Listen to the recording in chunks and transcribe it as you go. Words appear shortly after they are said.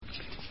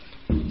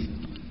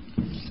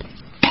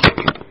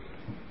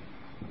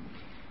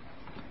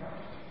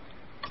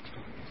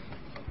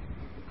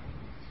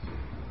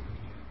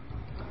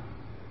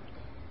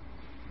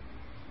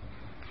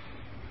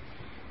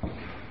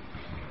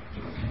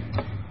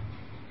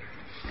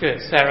Good.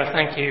 Sarah,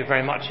 thank you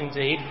very much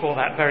indeed for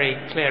that very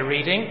clear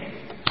reading.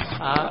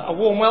 A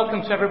warm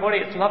welcome to everybody.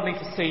 It's lovely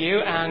to see you,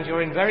 and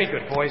you're in very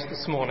good voice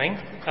this morning.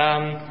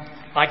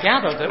 I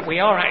gather that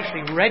we are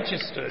actually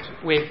registered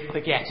with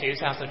the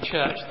Gettys as a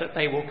church that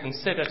they will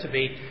consider to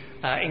be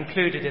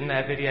included in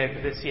their video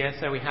for this year,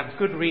 so we have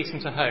good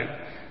reason to hope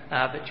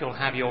that you'll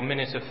have your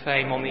minute of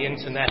fame on the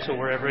internet or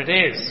wherever it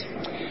is.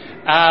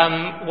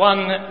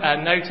 One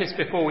notice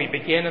before we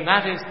begin, and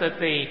that is that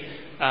the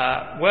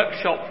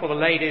workshop for the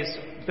ladies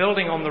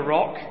Building on the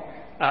Rock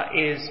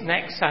is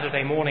next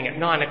Saturday morning at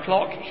 9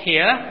 o'clock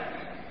here.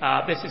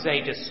 This is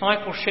a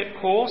discipleship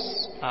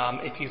course.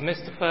 If you've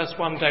missed the first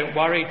one, don't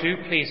worry. Do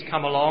please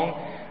come along.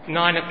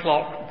 9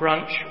 o'clock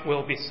brunch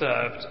will be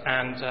served,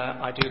 and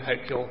I do hope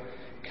you'll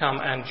come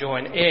and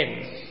join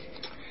in.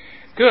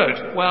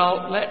 Good.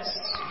 Well, let's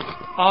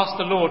ask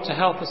the Lord to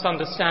help us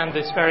understand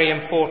this very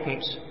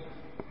important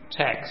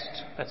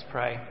text. Let's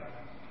pray.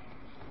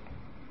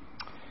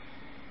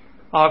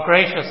 Our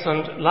gracious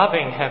and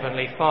loving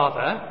Heavenly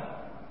Father,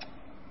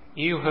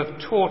 you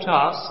have taught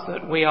us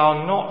that we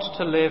are not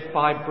to live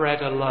by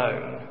bread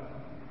alone,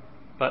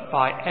 but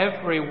by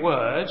every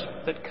word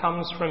that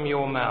comes from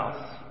your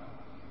mouth.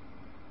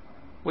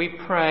 We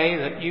pray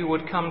that you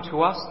would come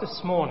to us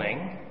this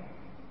morning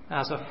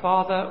as a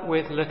father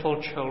with little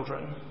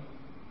children,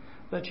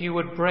 that you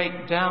would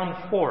break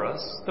down for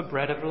us the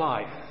bread of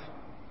life.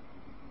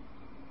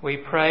 We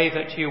pray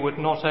that you would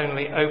not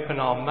only open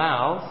our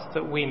mouth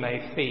that we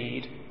may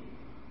feed,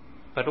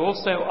 but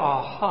also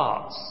our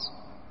hearts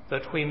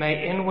that we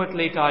may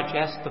inwardly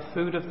digest the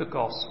food of the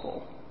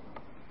gospel.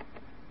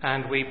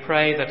 And we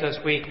pray that as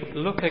we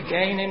look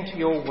again into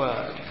your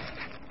word,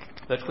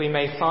 that we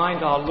may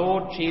find our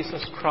Lord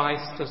Jesus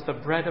Christ as the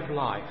bread of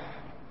life,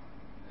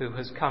 who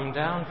has come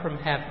down from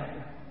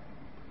heaven,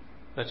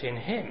 that in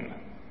him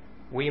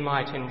we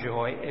might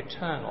enjoy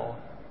eternal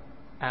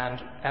and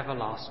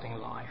everlasting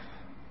life.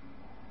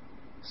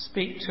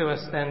 Speak to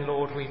us then,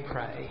 Lord, we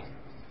pray,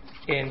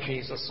 in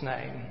Jesus'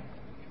 name.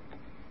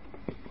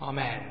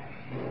 Amen.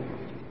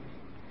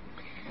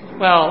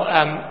 Well,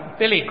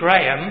 Billy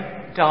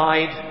Graham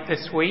died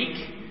this week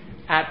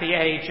at the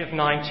age of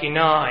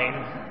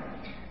 99.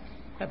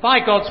 By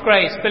God's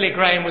grace, Billy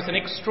Graham was an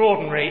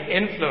extraordinary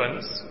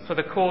influence for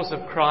the cause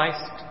of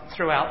Christ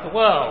throughout the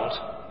world.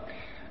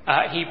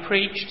 He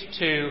preached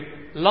to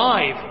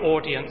live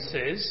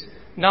audiences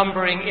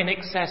numbering in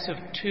excess of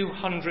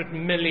 200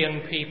 million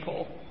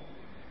people.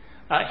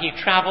 He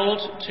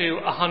travelled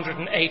to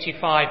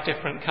 185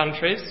 different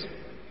countries.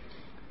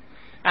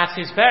 At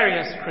his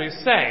various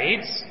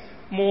crusades,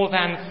 more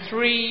than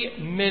 3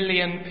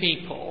 million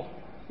people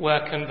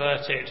were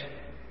converted.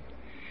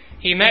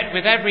 He met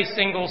with every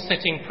single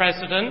sitting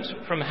president,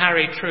 from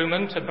Harry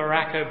Truman to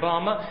Barack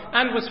Obama,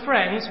 and was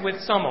friends with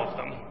some of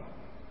them.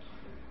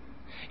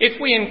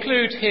 If we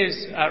include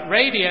his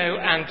radio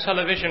and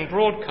television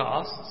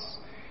broadcasts,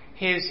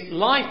 his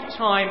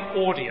lifetime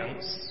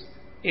audience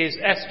is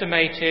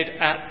estimated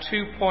at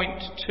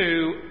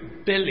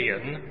 2.2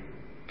 billion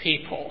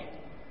people.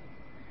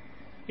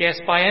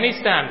 Yes, by any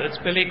standards,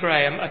 Billy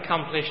Graham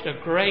accomplished a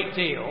great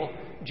deal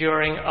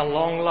during a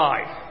long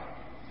life.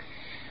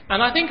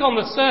 And I think on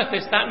the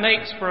surface that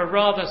makes for a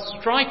rather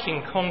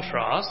striking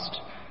contrast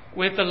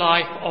with the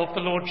life of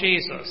the Lord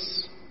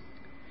Jesus.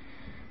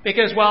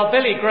 Because while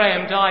Billy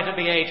Graham died at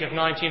the age of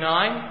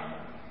 99,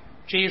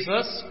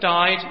 Jesus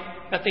died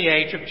at the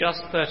age of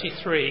just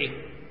 33.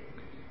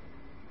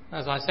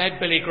 As I said,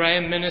 Billy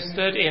Graham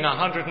ministered in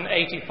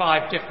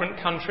 185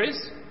 different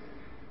countries.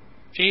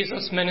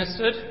 Jesus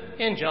ministered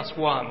in just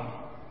one.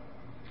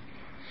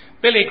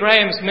 Billy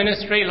Graham's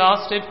ministry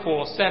lasted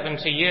for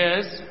 70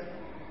 years.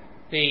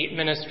 The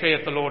ministry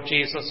of the Lord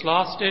Jesus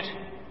lasted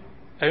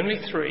only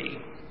 3.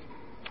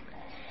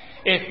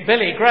 If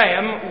Billy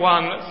Graham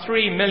won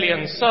 3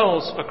 million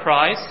souls for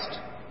Christ,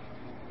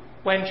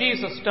 when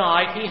Jesus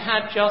died, he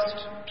had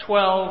just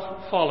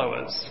 12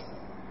 followers.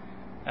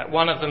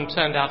 One of them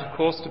turned out, of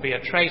course, to be a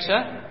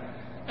traitor,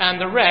 and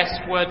the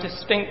rest were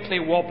distinctly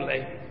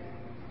wobbly.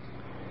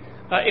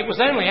 It was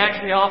only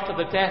actually after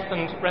the death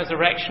and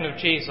resurrection of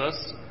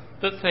Jesus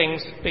that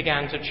things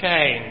began to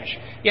change.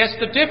 Yes,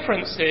 the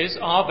differences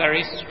are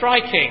very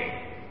striking.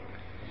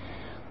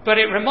 But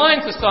it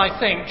reminds us, I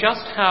think,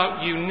 just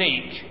how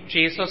unique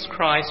Jesus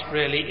Christ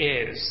really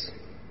is.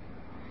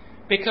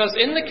 Because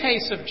in the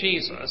case of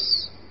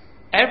Jesus,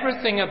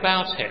 everything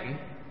about him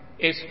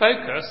is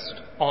focused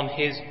on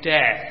his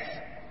death.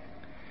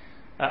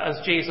 As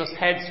Jesus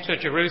heads to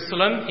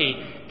Jerusalem,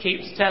 he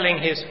keeps telling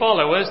his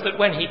followers that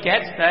when he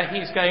gets there,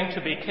 he's going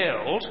to be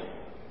killed.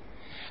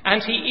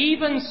 And he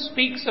even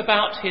speaks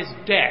about his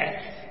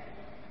death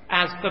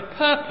as the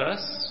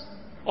purpose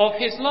of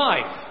his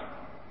life.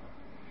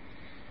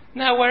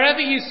 Now, wherever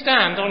you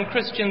stand on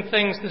Christian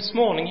things this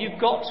morning, you've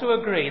got to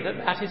agree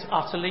that that is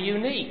utterly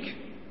unique.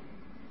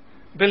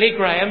 Billy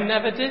Graham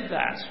never did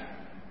that.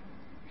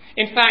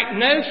 In fact,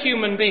 no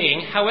human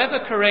being, however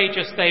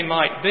courageous they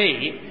might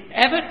be,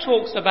 ever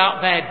talks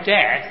about their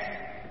death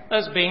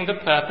as being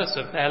the purpose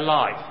of their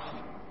life.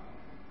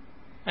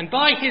 And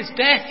by his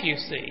death, you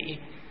see,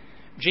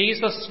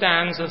 Jesus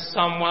stands as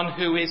someone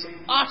who is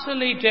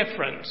utterly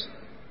different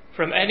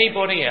from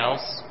anybody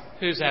else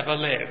who's ever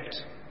lived.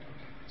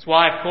 That's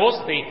why, of course,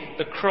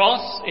 the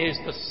cross is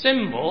the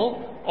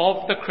symbol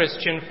of the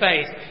Christian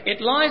faith.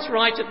 It lies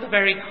right at the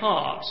very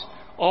heart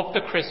of the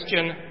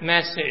Christian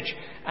message.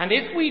 And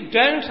if we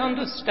don't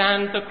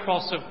understand the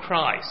cross of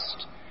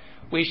Christ,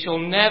 we shall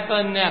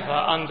never, never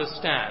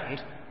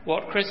understand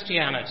what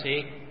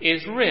Christianity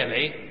is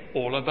really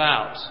all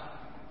about.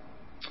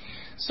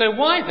 So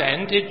why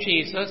then did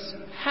Jesus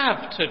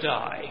have to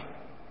die?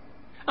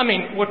 I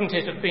mean, wouldn't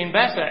it have been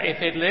better if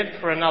he'd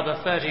lived for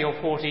another 30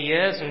 or 40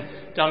 years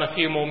and done a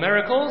few more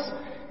miracles,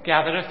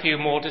 gathered a few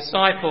more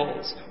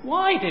disciples?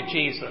 Why did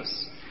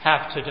Jesus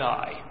have to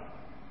die?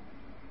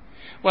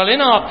 Well,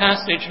 in our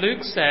passage,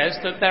 Luke says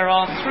that there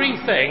are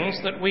three things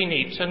that we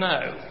need to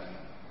know.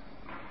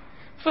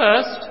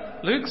 First,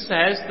 Luke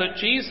says that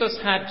Jesus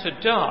had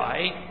to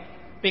die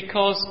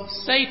because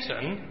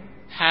Satan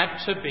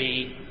had to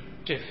be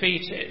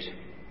defeated.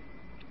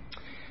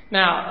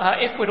 Now,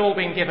 if we'd all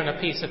been given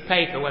a piece of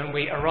paper when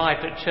we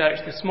arrived at church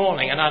this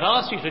morning, and I'd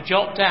asked you to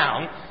jot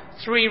down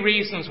 3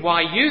 reasons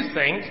why you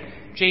think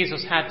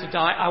Jesus had to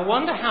die, I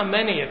wonder how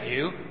many of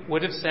you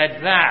would have said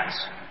that.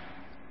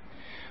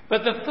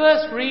 But the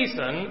first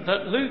reason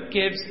that Luke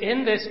gives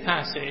in this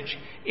passage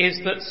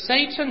is that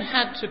Satan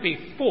had to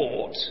be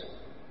fought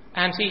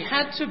and he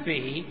had to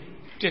be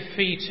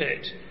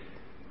defeated.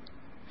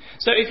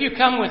 So if you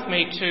come with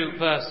me to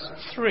verse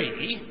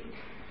 3,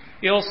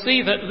 you'll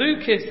see that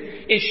Luke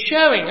is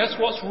showing us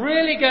what's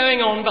really going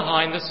on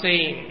behind the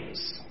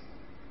scenes.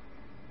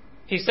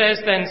 He says,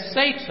 then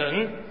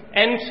Satan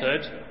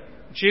entered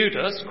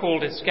Judas,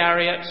 called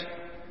Iscariot,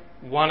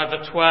 one of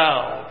the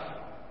 12.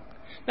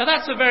 Now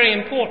that's a very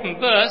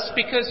important verse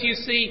because you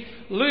see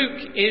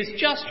Luke is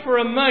just for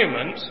a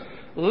moment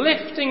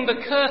lifting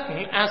the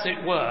curtain, as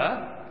it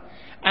were,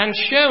 and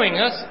showing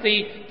us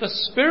the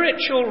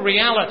spiritual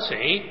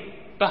reality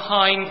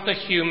behind the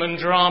human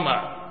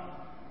drama.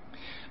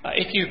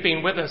 If you've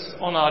been with us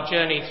on our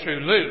journey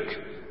through Luke,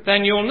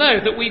 then you'll know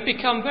that we've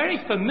become very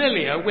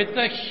familiar with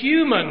the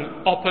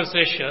human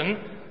opposition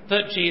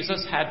that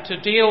Jesus had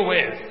to deal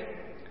with.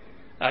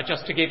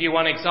 Just to give you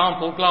one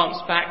example, glance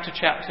back to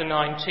chapter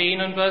 19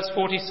 and verse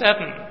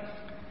 47.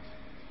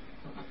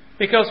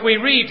 Because we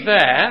read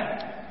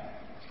there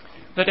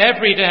that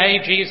every day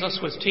Jesus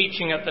was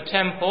teaching at the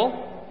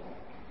temple,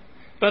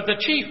 but the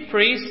chief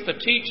priests, the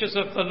teachers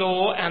of the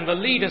law, and the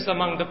leaders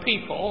among the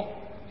people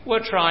were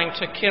trying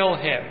to kill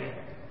him.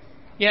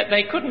 Yet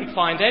they couldn't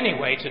find any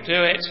way to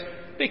do it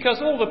because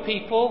all the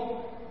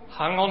people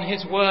hung on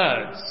his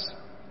words.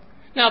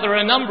 Now there are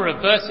a number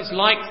of verses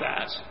like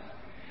that.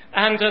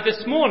 And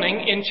this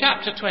morning in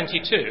chapter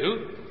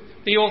 22,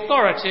 the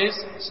authorities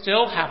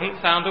still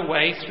haven't found a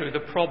way through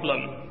the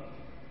problem.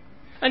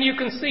 And you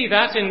can see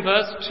that in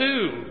verse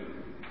 2,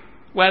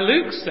 where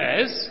Luke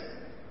says,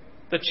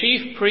 the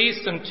chief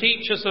priests and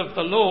teachers of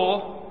the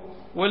law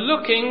were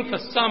looking for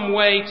some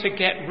way to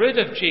get rid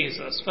of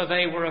Jesus, for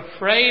they were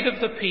afraid of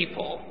the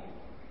people.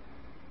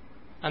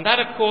 And that,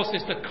 of course,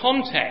 is the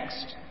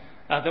context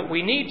that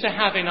we need to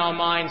have in our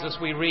minds as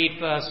we read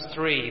verse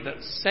 3,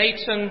 that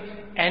Satan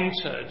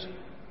entered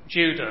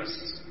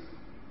Judas,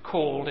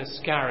 called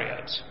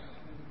Iscariot.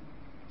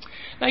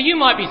 Now you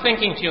might be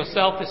thinking to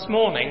yourself this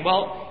morning,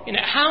 well,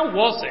 how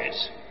was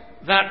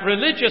it that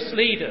religious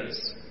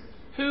leaders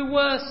who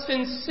were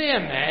sincere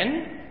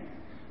men,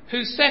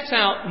 who set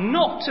out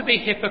not to be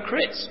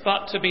hypocrites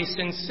but to be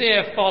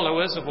sincere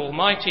followers of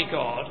Almighty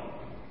God,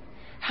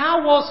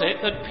 how was it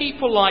that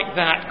people like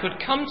that could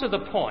come to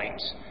the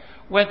point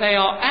where they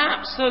are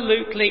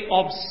absolutely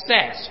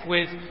obsessed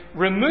with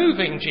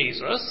removing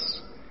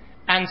Jesus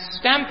and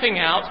stamping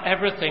out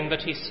everything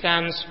that he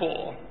stands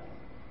for?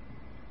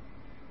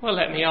 Well,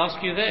 let me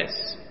ask you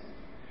this.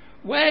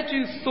 Where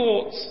do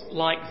thoughts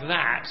like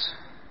that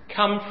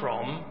come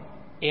from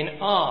in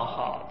our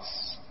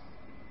hearts?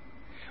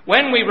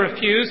 When we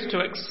refuse to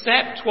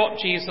accept what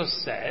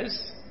Jesus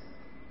says,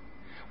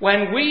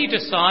 when we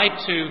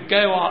decide to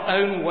go our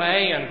own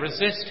way and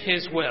resist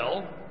his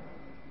will,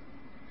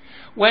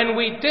 when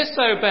we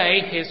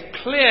disobey his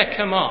clear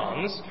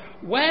commands,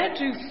 where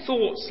do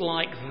thoughts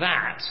like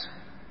that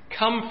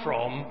come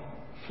from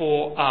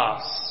for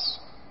us?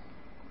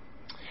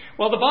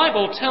 Well, the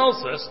Bible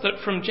tells us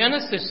that from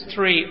Genesis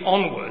 3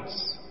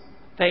 onwards,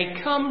 they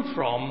come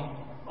from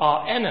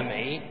our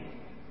enemy,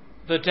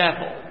 the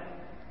devil.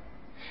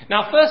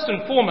 Now, first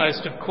and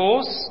foremost, of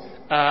course,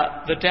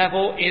 the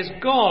devil is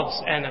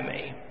God's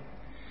enemy.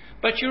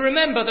 But you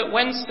remember that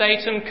when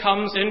Satan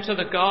comes into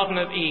the Garden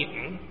of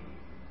Eden,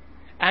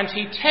 and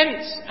he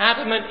tempts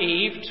Adam and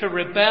Eve to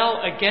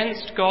rebel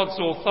against God's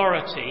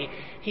authority,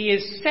 he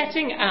is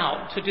setting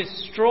out to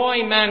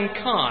destroy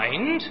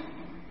mankind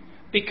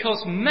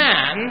because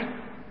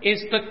man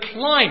is the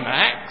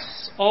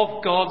climax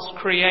of God's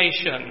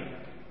creation.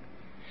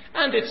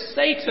 And if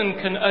Satan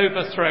can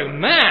overthrow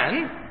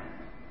man,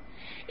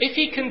 if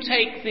he can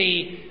take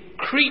the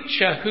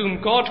creature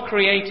whom God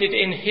created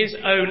in his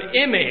own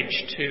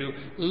image to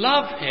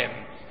love him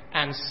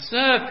and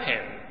serve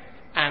him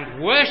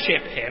and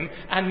worship him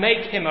and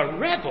make him a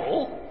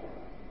rebel,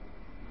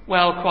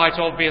 well, quite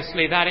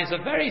obviously that is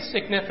a very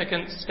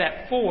significant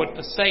step forward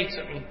for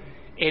Satan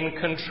in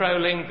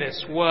controlling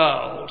this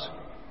world.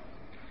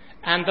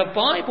 And the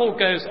Bible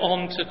goes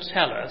on to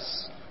tell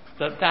us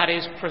that that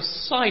is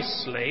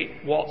precisely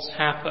what's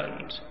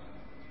happened.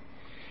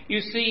 You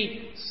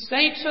see,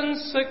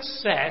 Satan's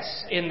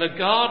success in the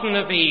Garden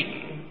of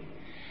Eden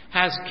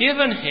has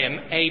given him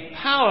a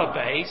power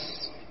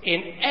base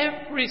in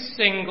every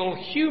single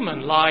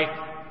human life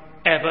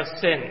ever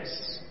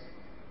since.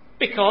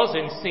 Because,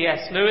 in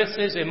C.S.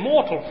 Lewis's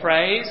immortal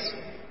phrase,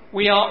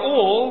 we are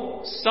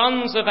all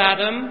sons of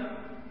Adam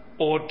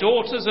or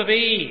daughters of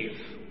Eve.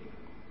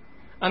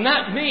 And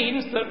that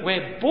means that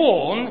we're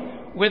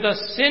born with a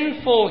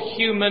sinful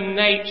human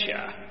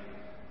nature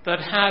that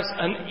has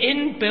an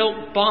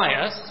inbuilt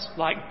bias,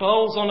 like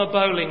balls on a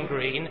bowling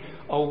green,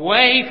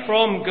 away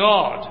from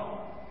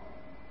God.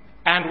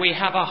 And we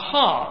have a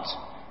heart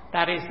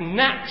that is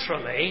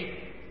naturally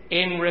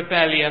in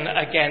rebellion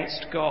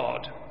against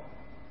God.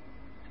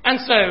 And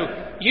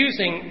so,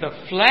 using the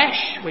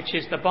flesh, which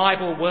is the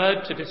Bible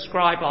word to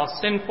describe our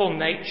sinful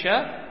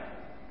nature,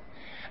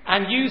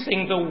 and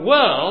using the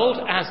world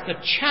as the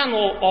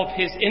channel of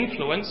his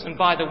influence, and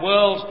by the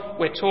world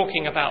we're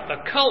talking about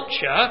the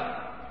culture,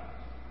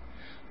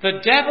 the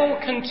devil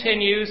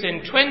continues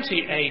in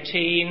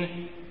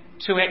 2018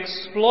 to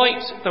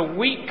exploit the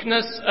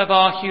weakness of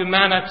our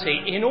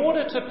humanity in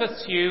order to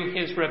pursue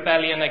his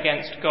rebellion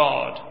against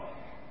God.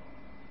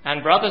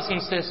 And brothers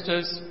and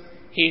sisters,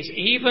 he's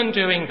even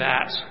doing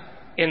that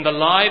in the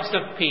lives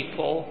of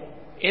people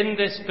in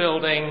this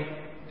building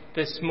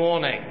this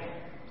morning.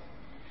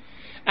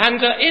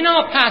 And in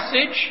our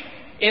passage,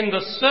 in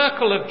the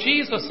circle of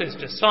Jesus'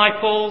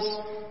 disciples,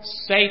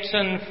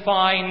 Satan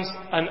finds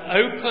an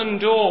open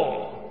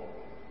door.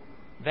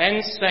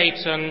 Then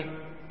Satan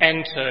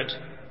entered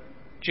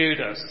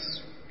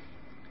Judas.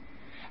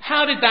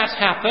 How did that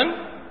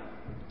happen?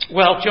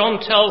 Well, John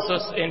tells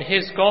us in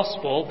his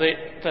gospel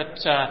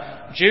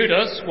that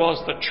Judas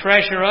was the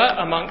treasurer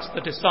amongst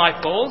the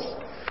disciples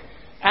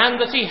and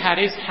that he had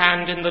his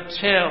hand in the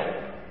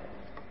till.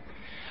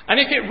 And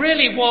if it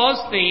really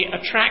was the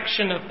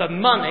attraction of the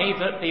money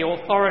that the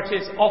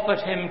authorities offered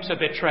him to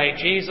betray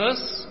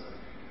Jesus,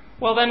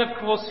 well then of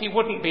course he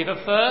wouldn't be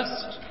the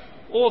first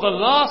or the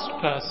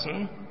last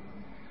person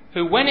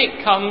who, when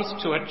it comes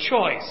to a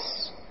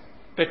choice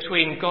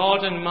between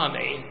God and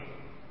money,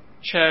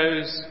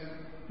 chose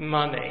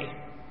money.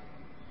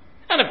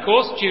 And of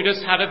course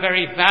Judas had a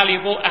very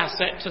valuable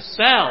asset to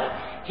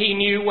sell. He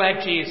knew where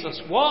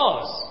Jesus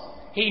was.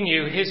 He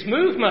knew his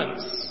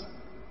movements.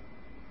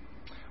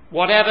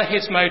 Whatever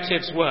his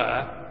motives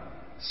were,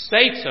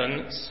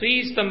 Satan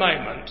seized the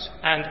moment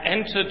and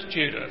entered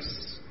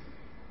Judas.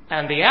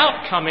 And the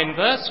outcome in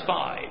verse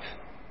 5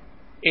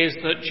 is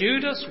that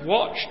Judas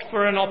watched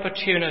for an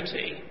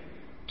opportunity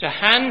to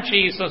hand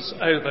Jesus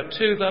over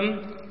to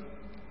them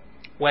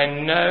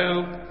when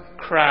no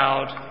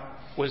crowd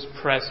was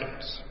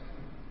present.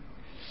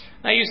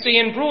 Now you see,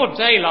 in broad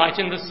daylight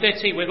in the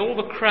city with all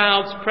the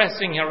crowds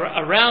pressing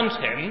around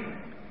him,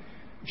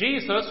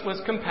 Jesus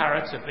was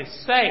comparatively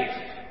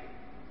safe.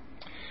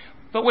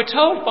 But we're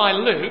told by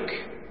Luke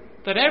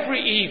that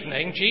every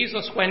evening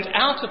Jesus went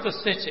out of the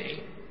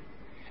city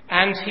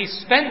and he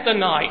spent the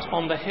night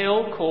on the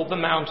hill called the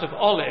Mount of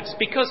Olives,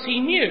 because he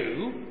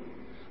knew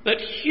that,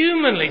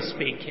 humanly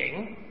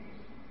speaking,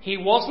 he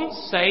wasn't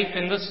safe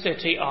in the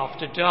city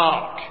after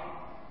dark.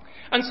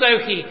 And so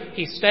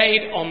he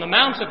stayed on the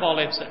Mount of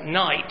Olives at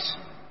night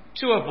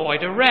to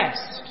avoid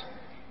arrest.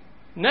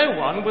 No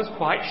one was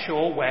quite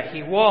sure where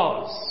he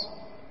was.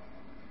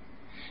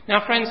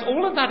 Now, friends,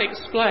 all of that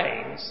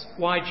explains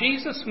why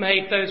Jesus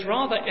made those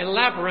rather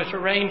elaborate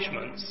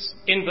arrangements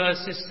in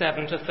verses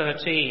 7 to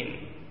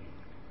 13.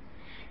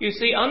 You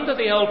see, under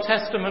the Old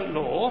Testament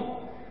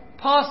law,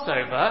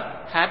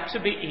 Passover had to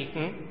be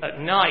eaten at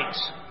night.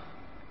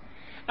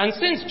 And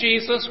since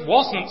Jesus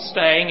wasn't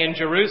staying in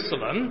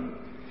Jerusalem,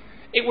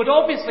 it would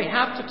obviously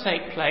have to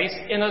take place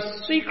in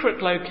a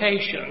secret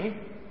location,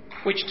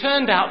 which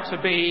turned out to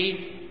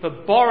be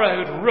the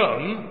borrowed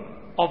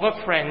room of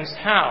a friend's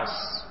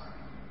house.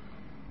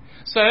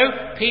 So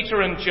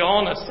Peter and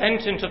John are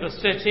sent into the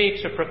city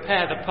to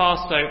prepare the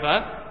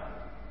Passover,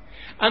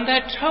 and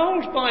they're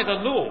told by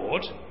the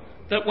Lord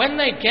that when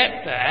they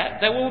get there,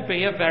 there will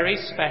be a very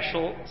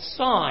special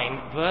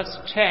sign. Verse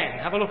 10.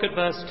 Have a look at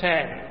verse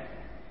 10.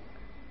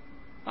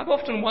 I've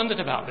often wondered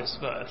about this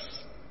verse.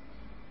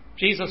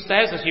 Jesus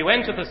says, as you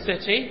enter the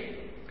city,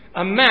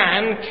 a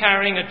man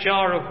carrying a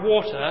jar of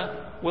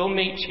water will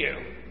meet you.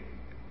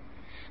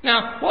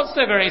 Now, what's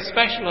so very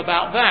special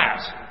about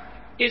that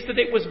is that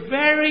it was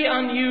very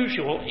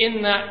unusual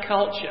in that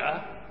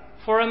culture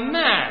for a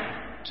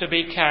man to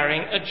be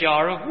carrying a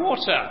jar of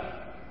water.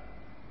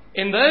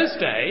 In those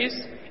days,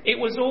 it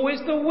was always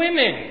the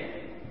women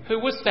who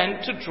were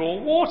sent to draw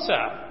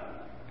water.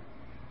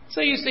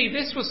 So you see,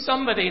 this was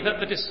somebody that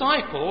the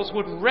disciples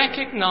would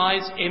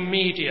recognize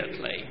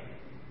immediately.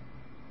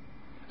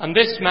 And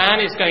this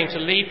man is going to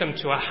lead them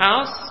to a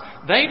house.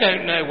 They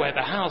don't know where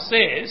the house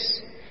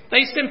is.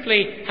 They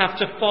simply have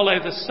to follow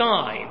the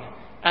sign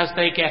as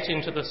they get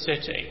into the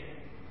city.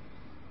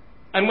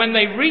 And when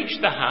they reach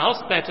the house,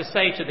 they're to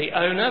say to the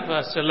owner,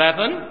 verse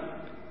 11,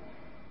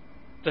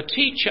 the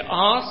teacher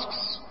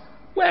asks,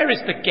 "Where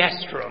is the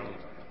guest room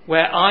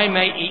where I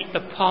may eat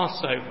the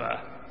Passover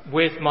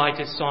with my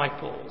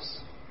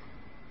disciples?"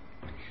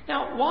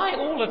 Now, why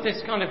all of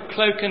this kind of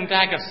cloak and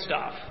dagger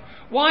stuff?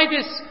 Why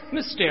this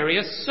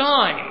mysterious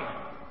sign?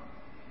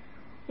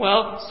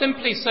 Well,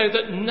 simply so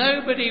that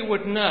nobody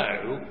would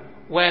know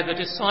where the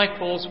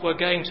disciples were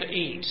going to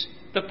eat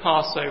the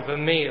Passover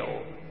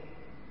meal.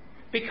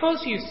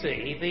 Because, you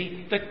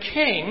see, the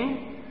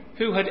king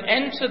who had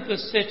entered the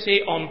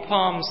city on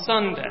Palm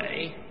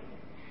Sunday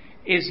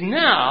is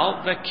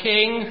now the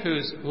king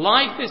whose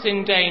life is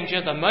in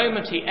danger the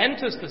moment he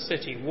enters the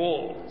city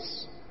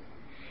walls.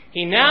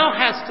 He now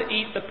has to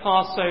eat the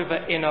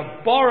Passover in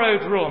a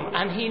borrowed room,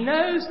 and he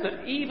knows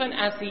that even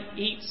as he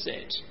eats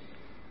it,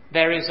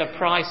 there is a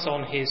price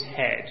on his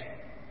head.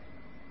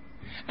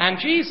 And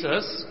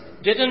Jesus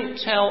didn't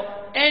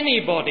tell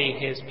anybody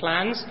his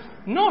plans,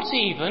 not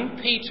even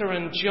Peter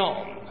and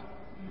John,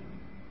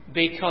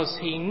 because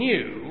he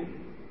knew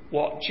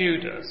what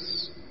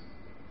Judas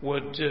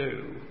would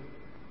do.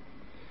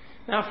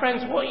 Now,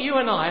 friends, what you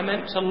and I are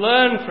meant to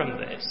learn from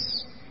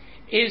this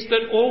is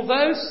that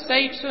although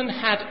Satan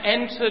had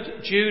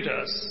entered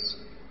Judas,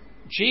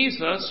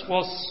 Jesus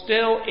was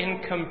still in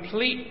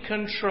complete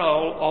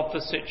control of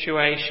the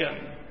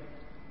situation.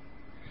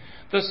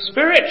 The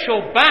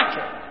spiritual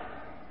battle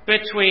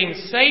between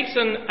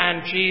Satan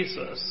and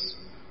Jesus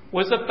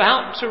was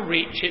about to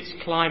reach its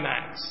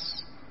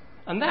climax.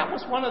 And that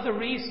was one of the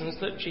reasons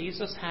that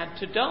Jesus had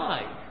to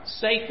die.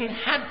 Satan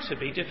had to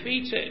be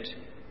defeated.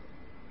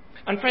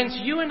 And friends,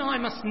 you and I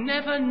must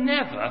never,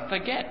 never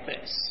forget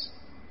this.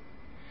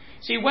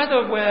 See,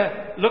 whether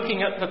we're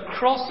looking at the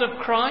cross of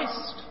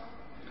Christ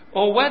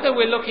or whether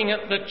we're looking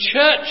at the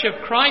church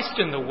of Christ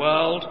in the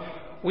world,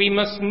 we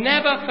must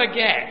never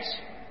forget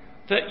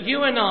that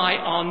you and I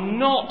are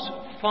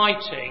not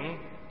fighting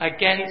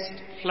against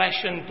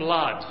flesh and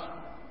blood.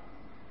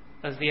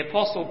 As the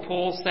Apostle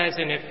Paul says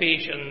in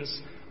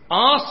Ephesians,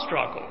 our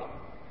struggle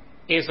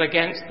is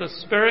against the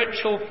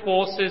spiritual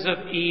forces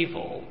of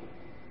evil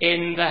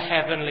in the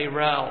heavenly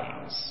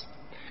realms.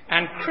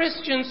 And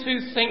Christians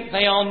who think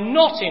they are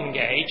not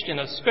engaged in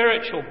a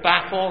spiritual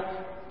battle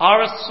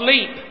are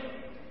asleep.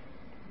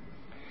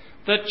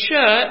 The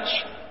church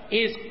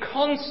is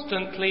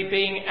constantly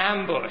being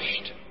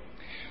ambushed.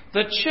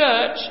 The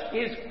church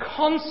is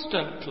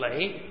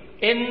constantly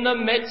in the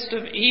midst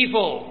of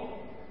evil.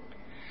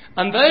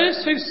 And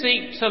those who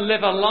seek to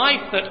live a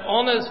life that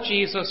honours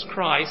Jesus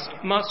Christ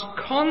must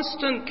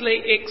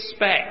constantly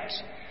expect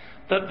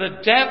that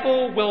the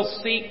devil will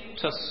seek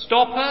to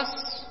stop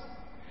us,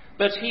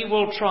 that he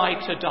will try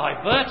to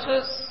divert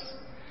us,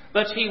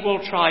 that he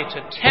will try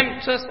to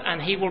tempt us,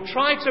 and he will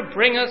try to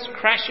bring us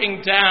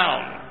crashing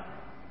down.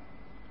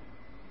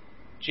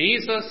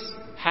 Jesus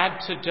had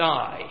to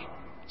die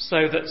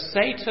so that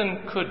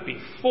Satan could be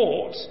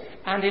fought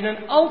and, in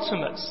an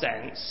ultimate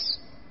sense,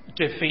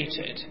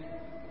 defeated.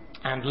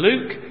 And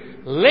Luke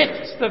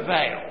lifts the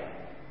veil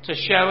to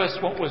show us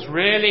what was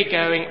really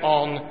going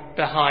on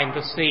behind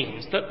the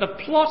scenes, that the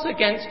plot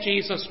against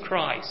Jesus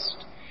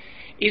Christ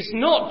is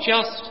not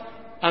just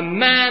a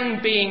man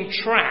being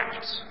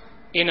trapped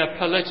in a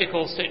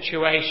political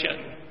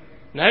situation.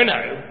 No.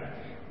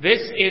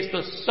 This is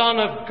the Son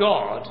of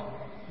God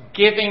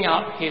giving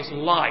up his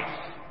life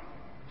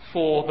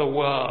for the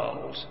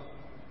world.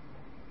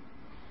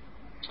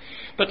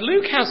 But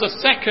Luke has a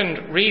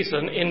second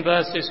reason in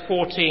verses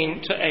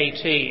 14 to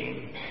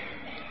 18.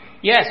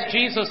 Yes,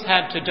 Jesus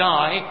had to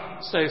die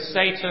so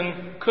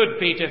Satan could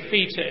be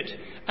defeated.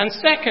 And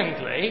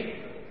secondly,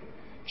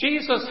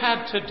 Jesus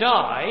had to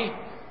die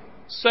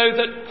so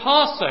that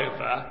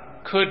Passover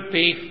could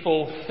be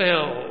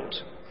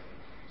fulfilled.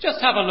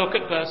 Just have a look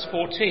at verse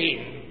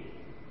 14.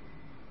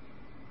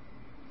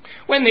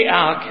 When the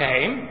hour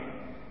came,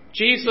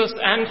 Jesus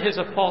and his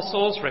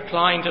apostles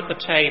reclined at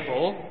the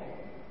table,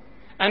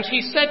 and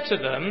he said to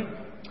them,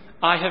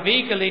 "I have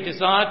eagerly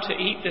desired to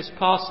eat this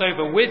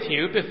Passover with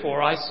you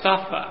before I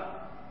suffer.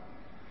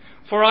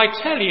 For I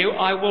tell you,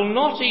 I will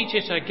not eat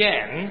it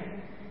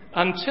again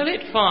until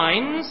it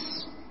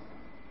finds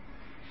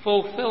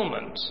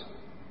fulfillment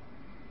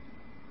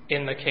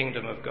in the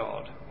kingdom of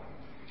God."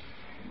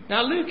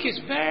 Now, Luke is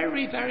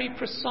very, very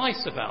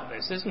precise about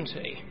this, isn't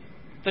he?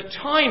 The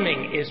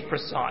timing is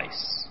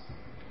precise.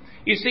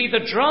 You see, the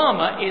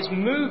drama is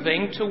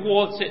moving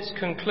towards its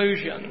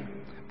conclusion.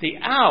 The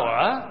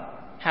hour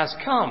has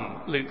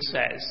come, Luke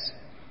says.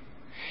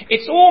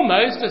 It's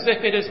almost as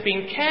if it has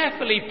been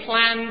carefully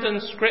planned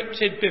and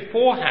scripted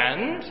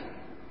beforehand,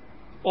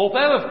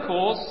 although, of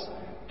course,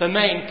 the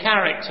main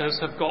characters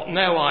have got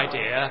no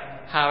idea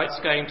how it's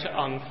going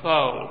to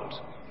unfold.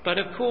 But,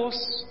 of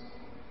course,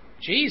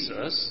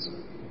 Jesus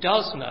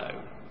does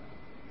know.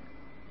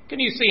 Can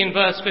you see in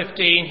verse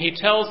 15, he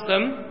tells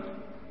them,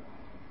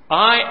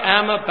 I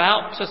am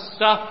about to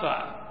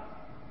suffer.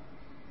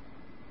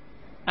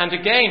 And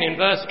again in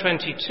verse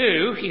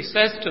 22, he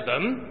says to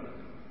them,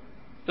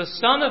 the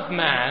Son of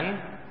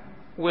Man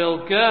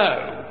will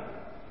go.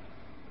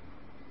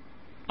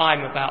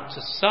 I'm about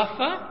to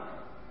suffer.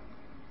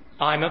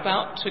 I'm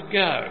about to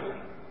go.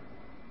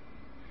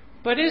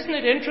 But isn't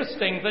it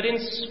interesting that in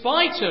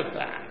spite of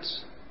that,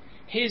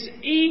 his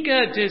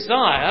eager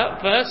desire,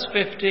 verse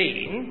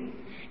 15,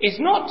 is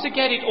not to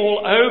get it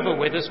all over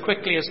with as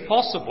quickly as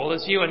possible,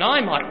 as you and I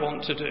might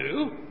want to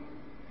do,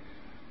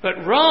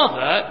 but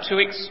rather to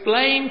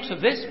explain to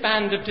this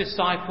band of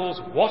disciples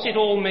what it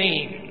all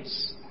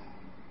means.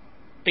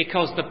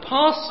 Because the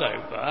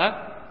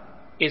Passover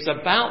is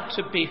about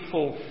to be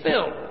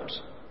fulfilled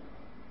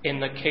in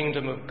the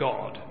kingdom of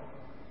God.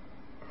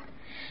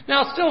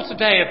 Now, still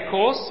today, of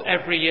course,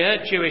 every year,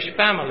 Jewish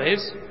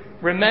families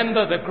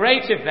remember the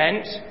great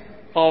event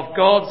of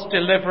God's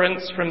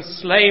deliverance from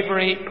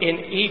slavery in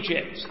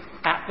Egypt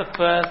at the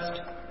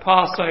first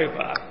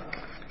Passover.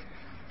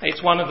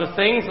 It's one of the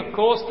things, of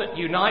course, that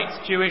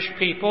unites Jewish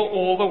people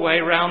all the way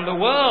around the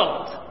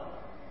world.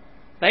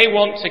 They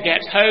want to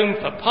get home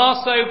for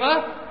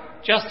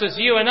Passover, just as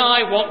you and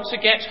I want to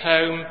get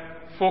home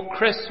for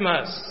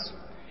Christmas.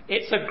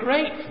 It's a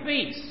great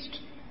feast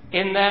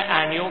in their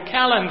annual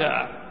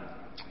calendar.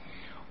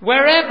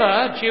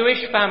 Wherever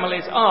Jewish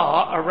families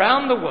are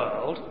around the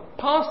world,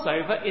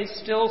 Passover is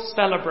still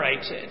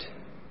celebrated.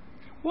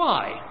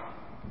 Why?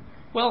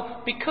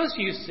 Well, because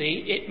you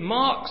see, it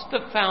marks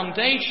the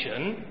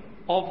foundation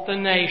of the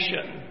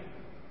nation.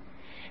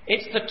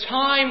 It's the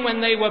time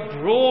when they were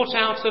brought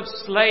out of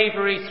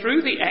slavery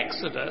through the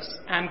Exodus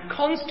and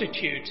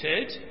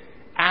constituted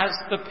as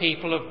the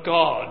people of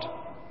God.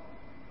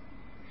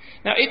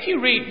 Now, if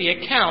you read the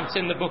account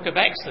in the book of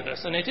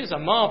Exodus, and it is a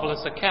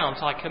marvellous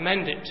account, I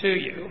commend it to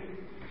you,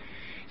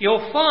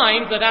 you'll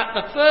find that at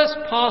the first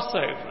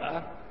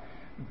Passover,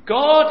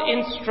 God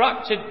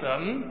instructed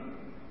them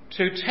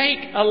to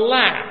take a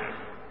lamb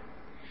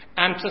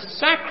and to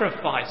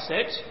sacrifice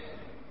it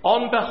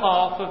on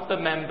behalf of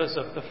the members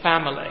of the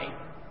family.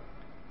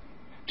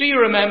 Do you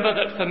remember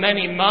that for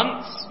many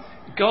months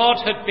God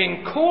had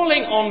been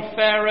calling on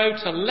Pharaoh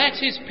to let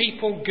his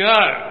people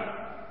go?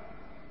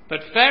 But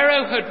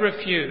Pharaoh had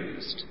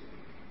refused,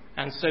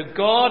 and so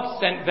God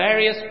sent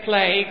various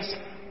plagues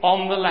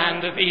on the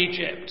land of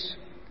Egypt.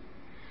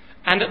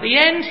 And at the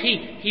end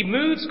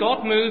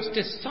God moves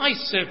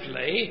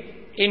decisively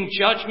in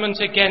judgment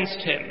against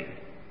him,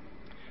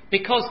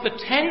 because the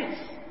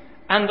 10th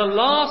and the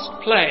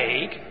last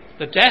plague,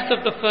 the death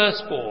of the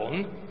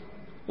firstborn,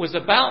 was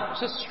about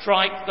to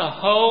strike the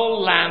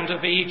whole land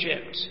of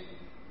Egypt.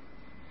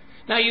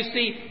 Now you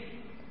see,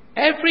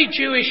 every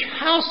Jewish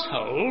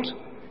household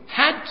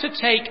had to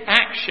take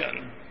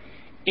action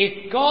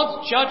if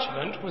God's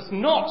judgment was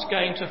not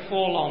going to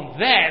fall on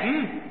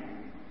them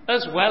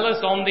as well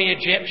as on the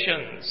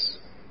Egyptians.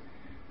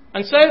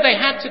 And so they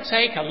had to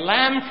take a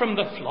lamb from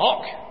the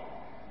flock,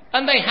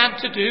 and they had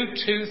to do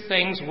two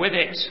things with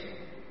it.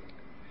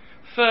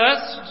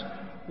 First,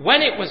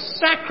 when it was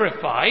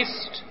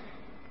sacrificed,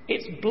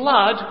 its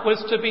blood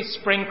was to be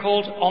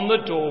sprinkled on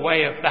the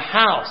doorway of the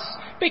house,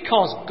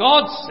 because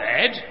God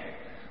said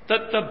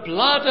that the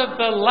blood of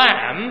the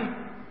lamb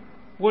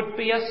would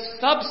be a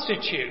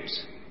substitute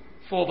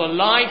for the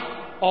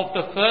life of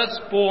the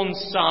firstborn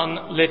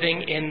son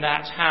living in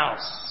that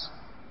house.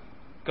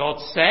 God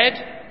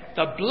said,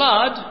 the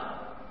blood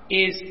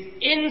is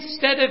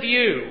instead of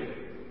you.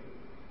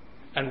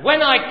 And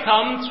when I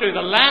come through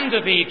the land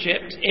of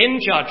Egypt in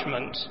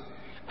judgment,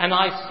 and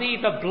I see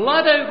the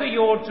blood over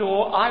your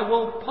door, I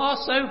will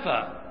pass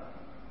over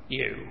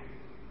you.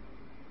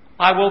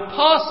 I will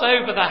pass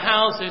over the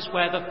houses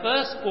where the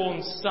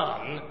firstborn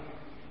son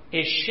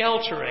is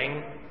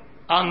sheltering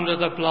under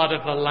the blood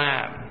of the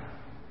Lamb.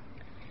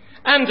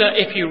 And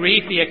if you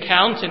read the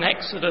account in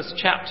Exodus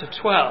chapter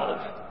 12,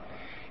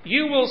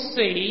 you will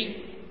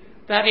see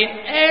that in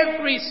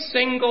every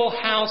single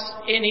house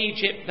in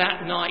Egypt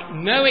that night,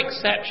 no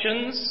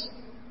exceptions,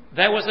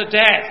 there was a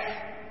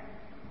death.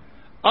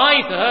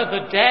 Either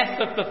the death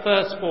of the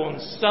firstborn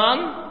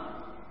son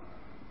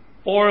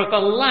or of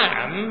a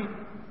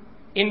lamb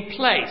in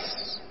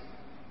place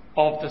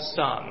of the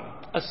son,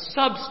 a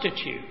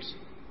substitute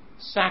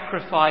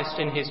sacrificed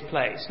in his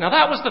place. Now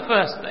that was the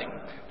first thing.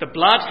 The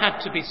blood had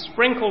to be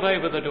sprinkled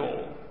over the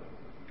door.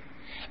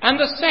 And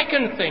the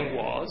second thing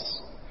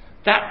was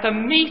that the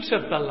meat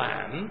of the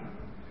lamb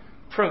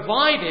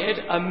provided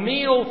a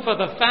meal for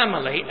the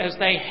family as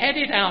they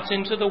headed out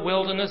into the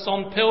wilderness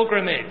on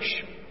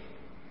pilgrimage.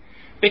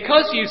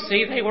 Because, you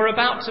see, they were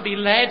about to be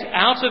led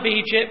out of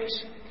Egypt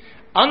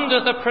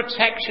under the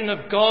protection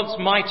of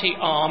God's mighty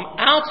arm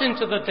out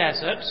into the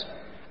desert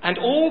and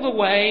all the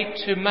way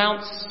to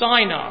Mount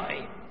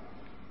Sinai.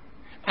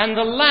 And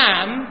the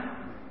lamb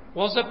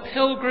was a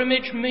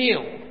pilgrimage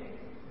meal.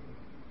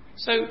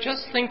 So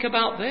just think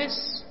about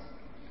this.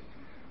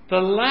 the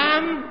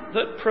lamb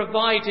that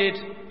provided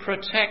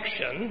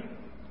protection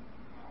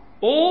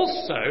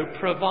also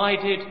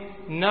provided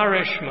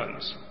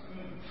nourishment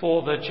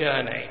for the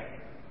journey.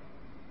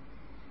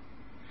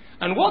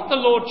 And what the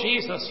Lord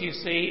Jesus, you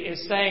see,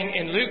 is saying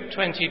in Luke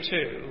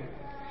 22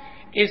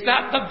 is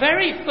that the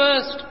very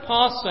first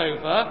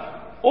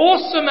Passover,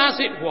 awesome as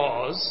it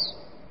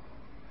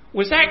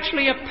was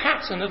actually a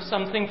pattern of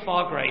something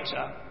far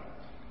greater.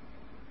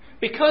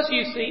 Because,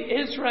 you see,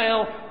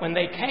 Israel, when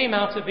they came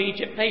out of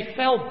Egypt, they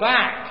fell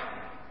back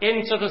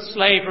into the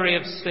slavery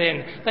of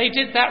sin. They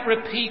did that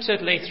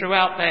repeatedly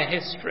throughout their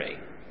history.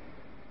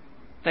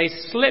 They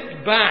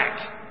slipped back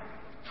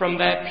from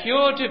their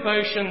pure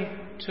devotion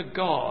to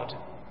God,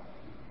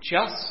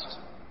 just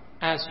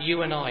as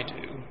you and I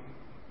do.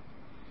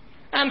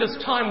 And as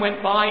time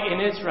went by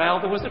in Israel,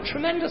 there was a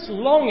tremendous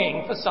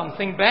longing for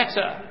something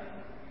better.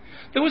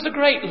 There was a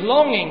great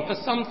longing for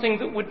something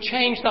that would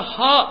change the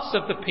hearts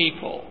of the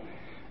people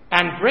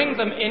and bring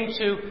them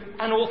into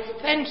an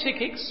authentic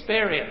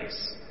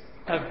experience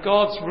of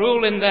God's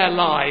rule in their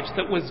lives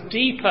that was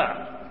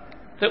deeper,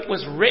 that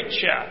was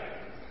richer,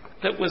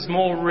 that was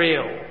more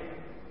real.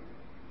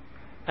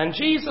 And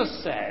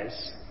Jesus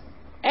says,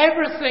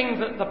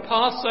 everything that the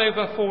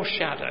Passover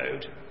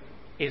foreshadowed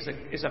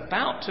is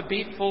about to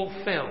be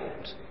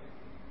fulfilled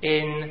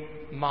in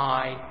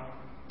my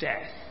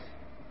death.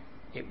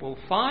 It will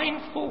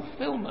find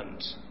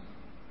fulfillment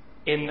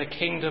in the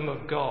kingdom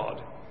of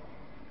God.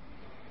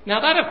 Now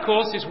that, of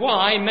course, is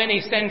why many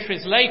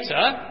centuries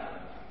later,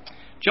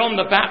 John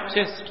the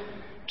Baptist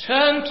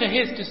turned to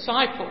his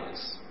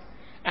disciples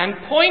and,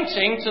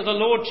 pointing to the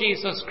Lord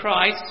Jesus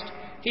Christ,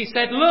 he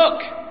said,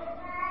 "Look,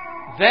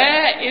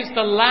 there is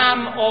the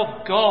Lamb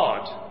of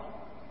God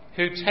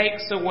who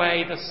takes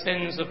away the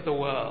sins of the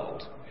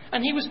world."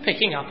 And he was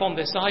picking up on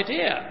this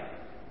idea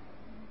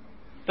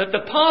that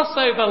the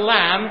Passover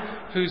lamb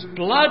whose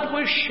blood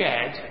was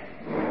shed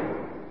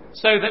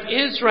so that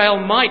Israel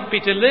might be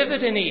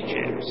delivered in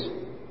Egypt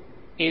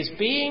is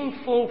being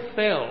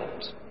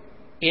fulfilled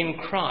in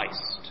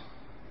Christ,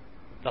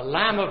 the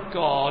Lamb of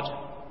God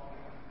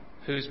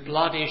whose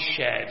blood is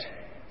shed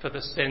for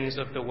the sins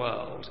of the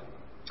world.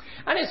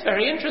 And it's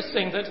very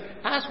interesting that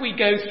as we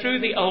go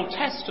through the Old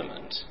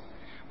Testament,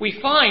 we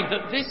find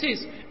that this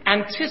is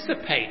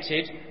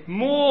anticipated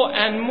more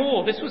and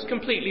more. This was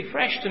completely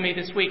fresh to me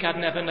this week. I'd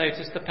never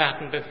noticed the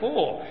pattern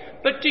before.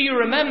 But do you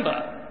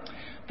remember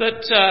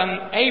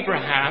that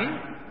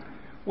Abraham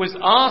was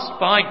asked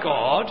by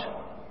God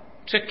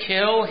to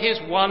kill his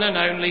one and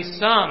only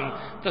son,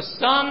 the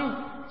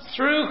son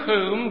through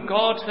whom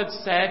God had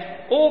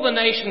said all the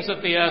nations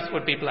of the earth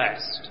would be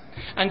blessed.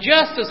 And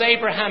just as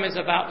Abraham is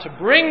about to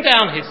bring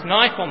down his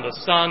knife on the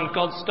son,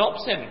 God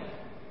stops him.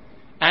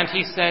 And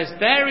he says,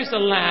 "There is a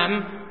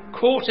lamb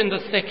caught in the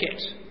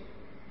thicket,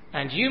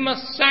 and you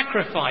must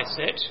sacrifice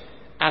it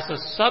as a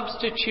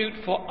substitute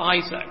for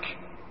Isaac.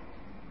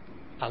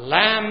 A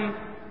lamb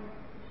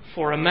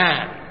for a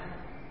man."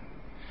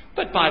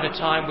 But by the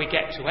time we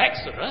get to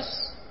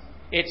Exodus,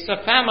 it's a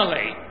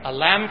family, a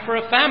lamb for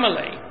a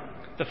family.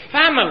 The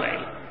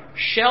family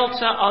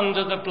shelter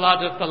under the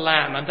blood of the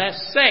lamb, and they're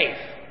safe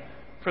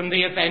from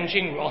the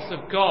avenging wrath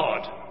of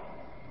God.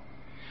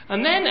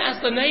 And then, as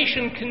the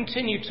nation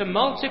continued to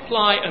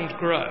multiply and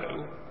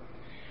grow,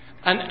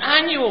 an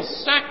annual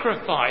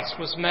sacrifice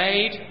was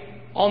made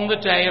on the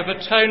Day of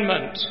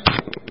Atonement,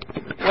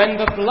 when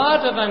the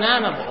blood of an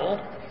animal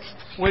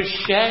was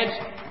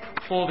shed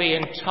for the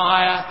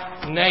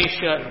entire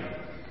nation.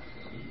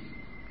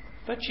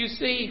 But you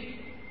see,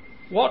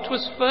 what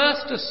was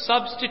first a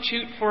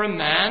substitute for a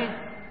man,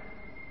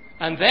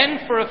 and then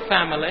for a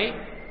family,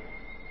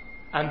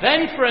 and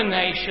then for a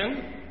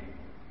nation,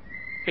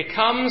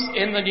 becomes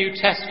in the New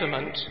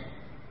Testament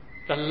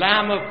the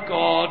Lamb of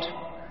God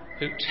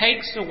who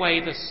takes away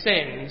the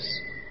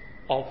sins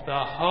of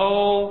the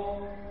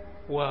whole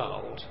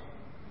world.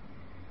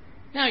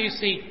 Now you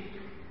see,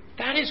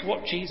 that is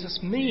what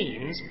Jesus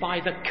means by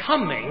the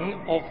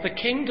coming of the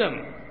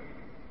kingdom.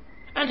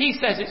 And he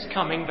says it's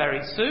coming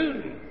very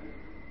soon.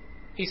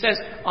 He says,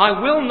 "I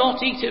will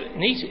not eat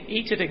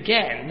it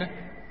again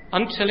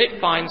until it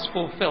finds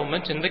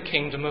fulfillment in the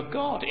kingdom of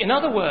God." In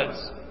other words,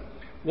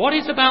 what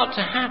is about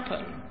to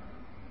happen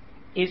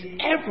is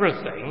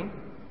everything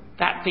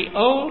that the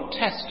Old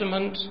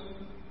Testament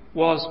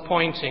was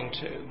pointing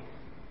to.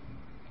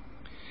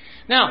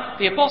 Now,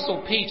 the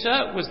Apostle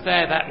Peter was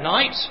there that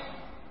night.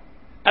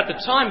 At the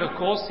time, of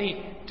course,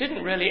 he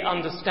didn't really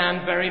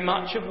understand very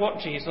much of what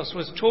Jesus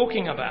was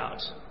talking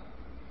about.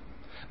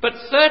 But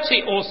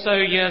 30 or so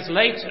years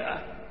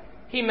later,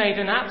 he made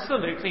an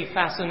absolutely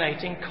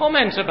fascinating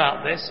comment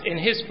about this in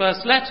his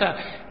first letter.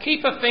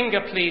 Keep a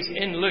finger, please,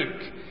 in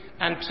Luke,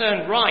 and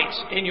turn right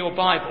in your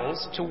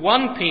Bibles to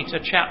 1 Peter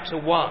chapter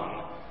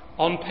 1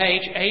 on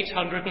page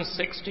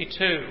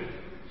 862.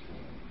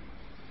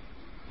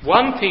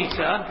 1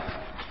 Peter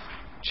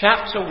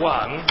chapter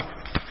 1,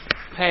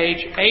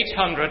 page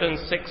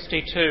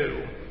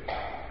 862.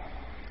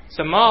 It's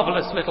a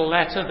marvellous little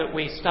letter that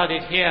we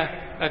studied here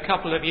a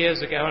couple of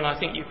years ago, and I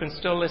think you can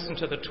still listen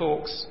to the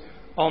talks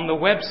on the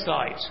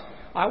website.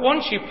 I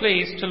want you,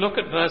 please, to look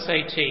at verse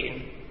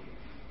 18.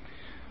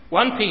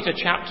 1 Peter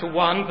chapter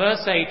 1,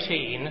 verse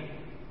 18,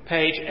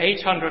 page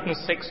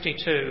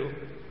 862.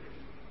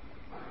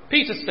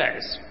 Peter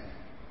says,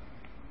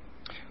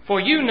 "For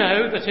you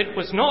know that it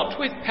was not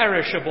with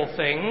perishable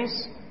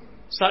things,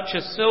 such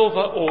as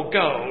silver or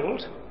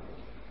gold,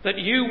 that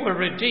you were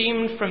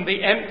redeemed from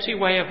the empty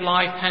way of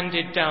life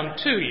handed down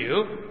to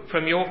you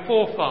from your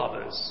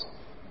forefathers,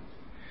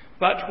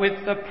 but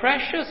with the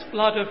precious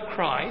blood of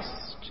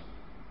Christ,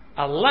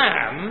 a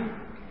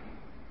lamb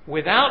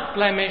without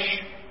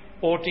blemish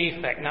or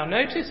defect." Now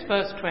notice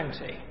verse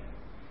 20.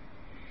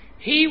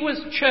 "He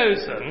was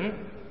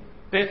chosen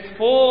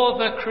before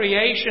the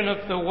creation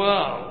of the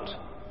world,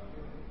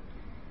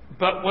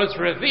 but was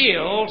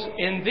revealed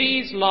in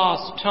these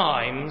last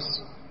times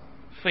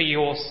for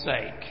your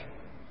sake."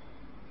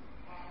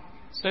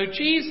 So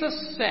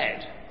Jesus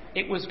said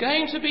it was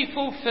going to be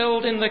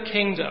fulfilled in the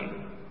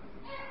kingdom.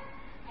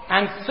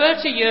 And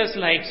 30 years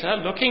later,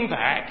 looking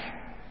back,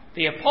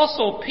 the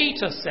Apostle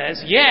Peter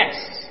says,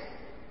 yes,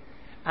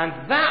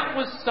 and that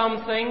was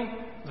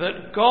something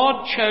that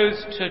God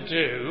chose to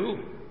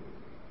do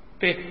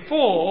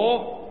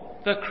before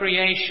the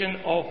creation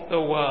of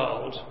the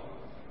world.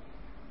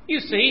 You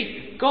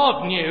see,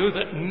 God knew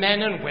that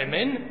men and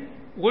women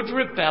would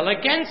rebel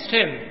against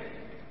him.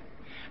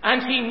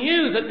 And he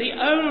knew that the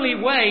only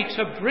way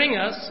to bring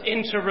us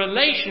into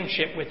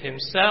relationship with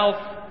himself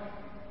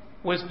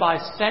was by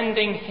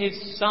sending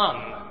his Son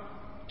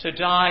to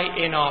die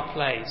in our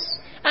place.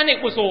 And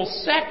it was all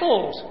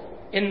settled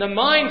in the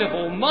mind of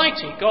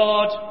Almighty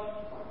God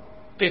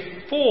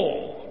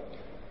before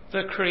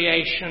the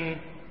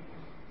creation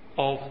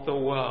of the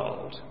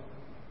world.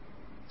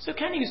 So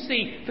can you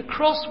see, the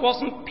cross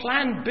wasn't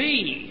plan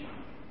B.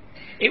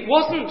 It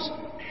wasn't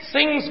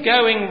things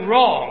going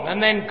wrong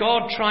and then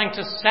God trying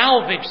to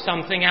salvage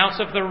something out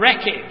of the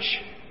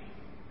wreckage.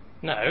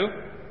 No,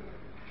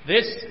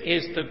 this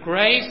is the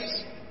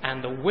grace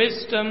and the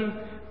wisdom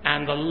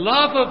and the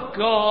love of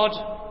God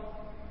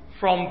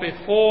from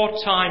before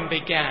time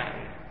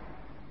began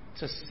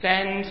to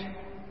send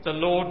the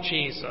Lord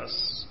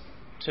Jesus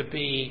to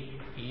be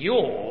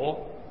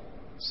your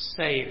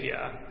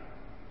Saviour.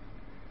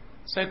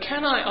 So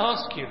can I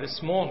ask you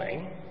this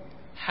morning,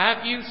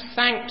 have you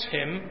thanked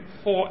him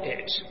for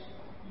it?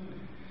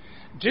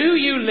 Do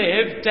you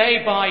live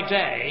day by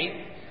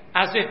day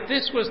as if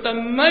this was the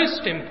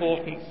most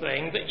important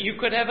thing that you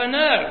could ever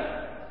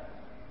know?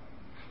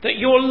 That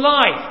your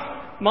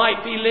life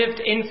might be lived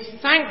in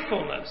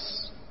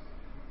thankfulness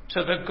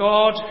to the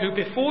God who,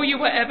 before you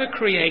were ever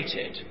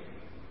created,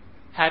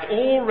 had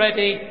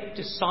already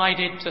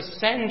decided to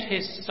send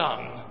his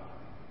Son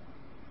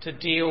to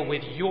deal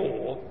with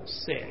your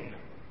sin.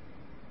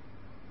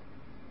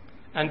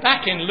 And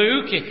back in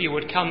Luke, if you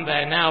would come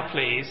there now,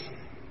 please,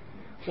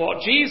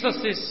 what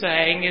Jesus is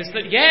saying is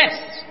that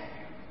yes,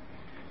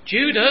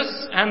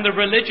 Judas and the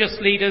religious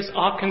leaders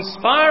are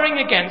conspiring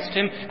against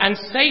him and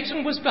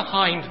Satan was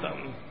behind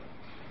them.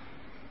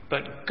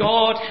 But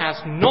God has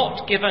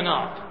not given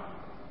up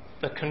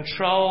the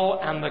control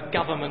and the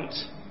government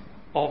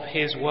of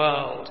his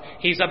world.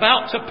 He's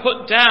about to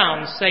put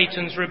down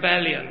Satan's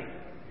rebellion.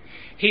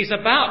 He's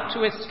about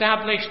to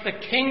establish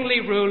the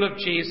kingly rule of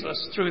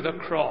Jesus through the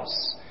cross.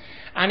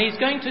 And he's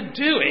going to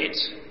do it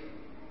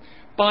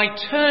by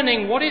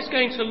turning what is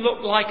going to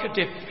look like a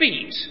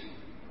defeat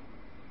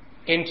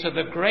into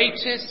the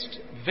greatest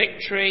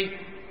victory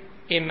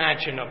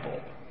imaginable.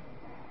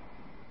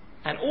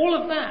 And all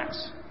of that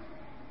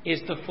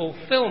is the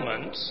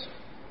fulfillment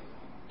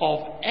of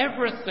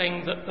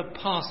everything that the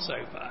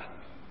Passover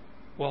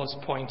was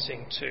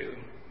pointing to.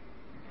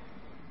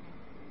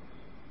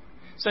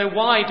 So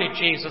why did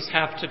Jesus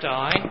have to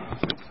die?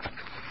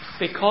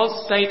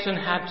 Because Satan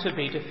had to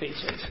be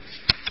defeated.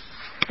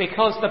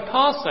 Because the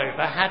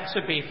Passover had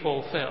to be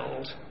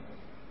fulfilled.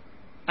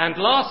 And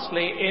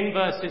lastly, in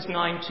verses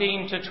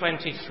 19 to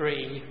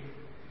 23,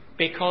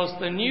 because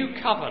the new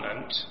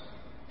covenant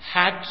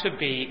had to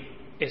be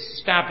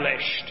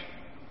established.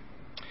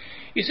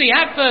 You see,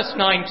 at verse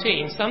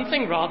 19,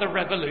 something rather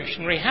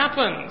revolutionary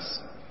happens.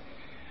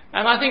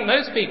 And I think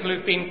most people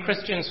who've been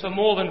Christians for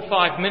more than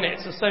 5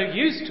 minutes are so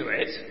used to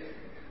it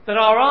that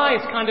our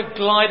eyes kind of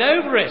glide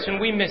over it and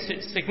we miss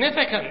its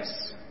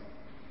significance.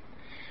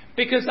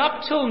 Because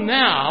up till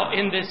now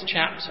in this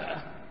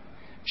chapter,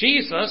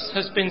 Jesus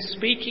has been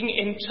speaking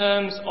in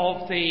terms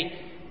of the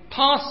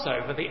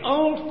Passover, the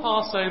old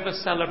Passover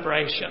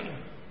celebration.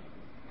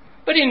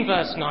 But in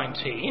verse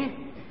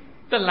 19,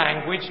 the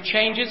language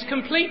changes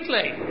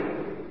completely.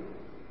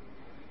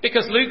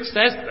 Because Luke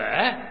says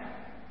there,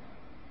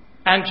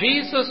 "And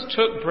Jesus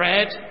took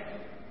bread,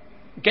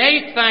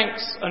 gave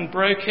thanks and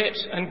broke it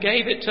and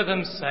gave it to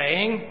them,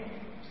 saying,"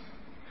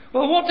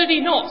 well, what did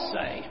he not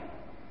say?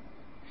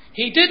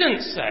 He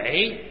didn't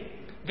say,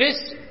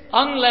 "This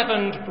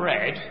unleavened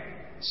bread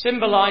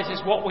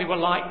symbolises what we were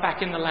like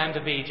back in the land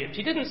of Egypt."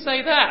 He didn't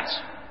say that.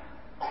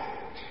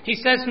 He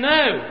says,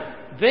 "No,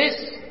 this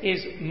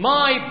is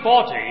my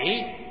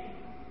body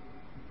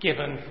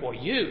given for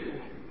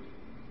you."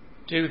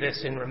 Do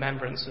this in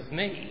remembrance of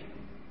me.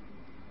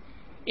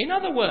 In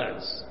other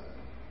words,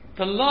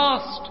 the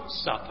Last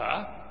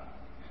Supper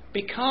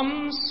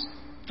becomes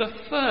the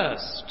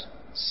first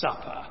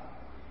supper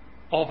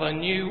of a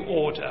new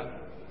order.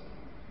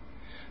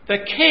 The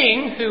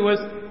king who has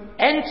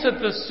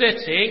entered the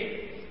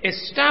city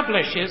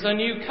establishes a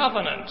new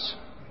covenant.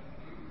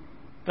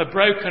 The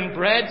broken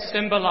bread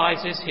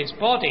symbolises his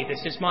body.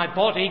 This is my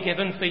body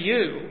given for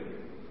you.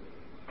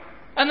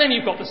 And then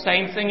you've got the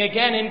same thing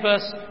again in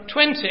verse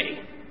 20.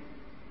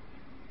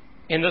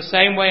 In the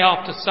same way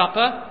after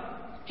supper,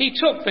 he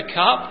took the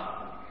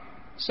cup,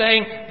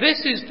 saying,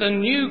 "This is the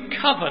new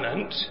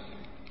covenant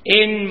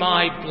in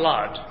my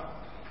blood,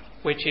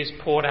 which is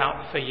poured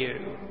out for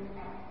you."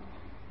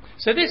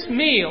 So this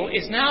meal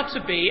is now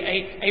to be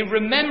a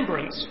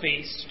remembrance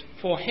feast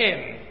for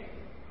him.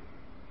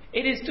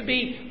 It is to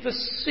be the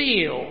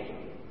seal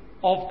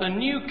of the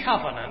new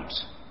covenant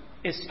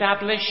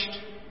established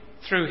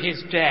through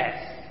his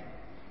death.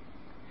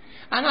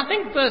 And I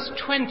think verse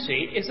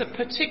 20 is a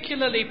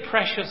particularly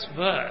precious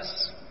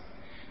verse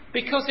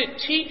because it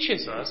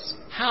teaches us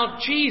how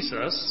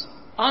Jesus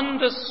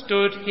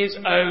understood his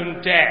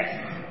own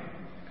death.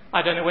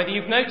 I don't know whether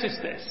you've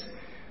noticed this,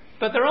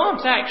 but there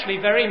aren't actually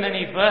very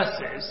many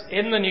verses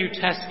in the New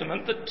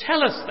Testament that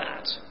tell us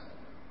that.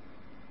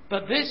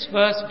 But this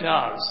verse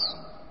does,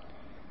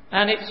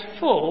 and it's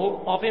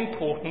full of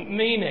important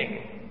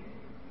meaning.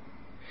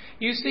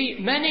 You see,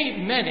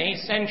 many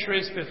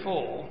centuries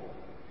before,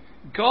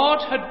 God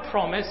had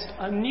promised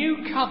a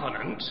new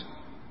covenant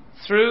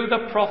through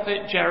the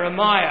prophet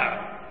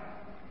Jeremiah.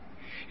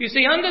 You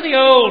see, under the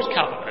old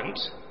covenant,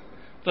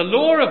 the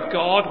law of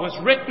God was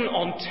written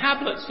on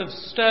tablets of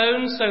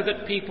stone so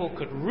that people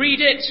could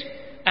read it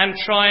and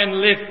try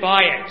and live by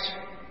it.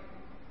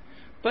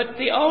 But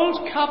the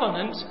old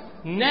covenant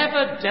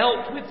never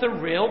dealt with the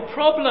real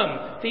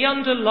problem, the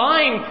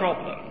underlying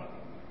problem.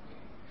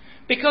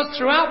 Because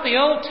throughout the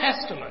Old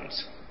Testament,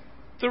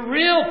 the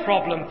real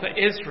problem for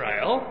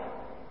Israel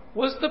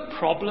was the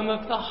problem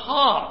of the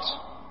heart.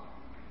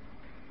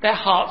 Their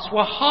hearts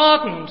were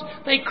hardened.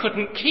 They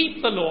couldn't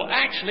keep the law.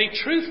 Actually,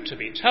 truth to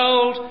be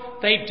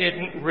told, they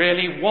didn't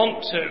really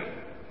want to.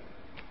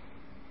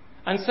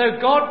 And so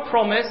God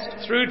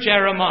promised through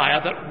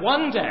Jeremiah that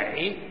one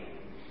day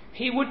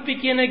he would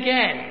begin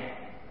again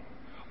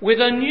with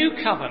a new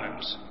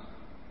covenant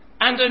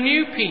and a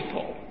new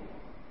people.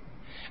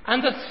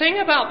 And the thing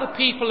about the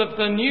people of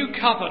the new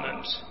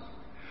covenant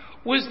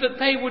was that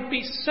they would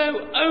be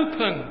so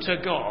open to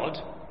God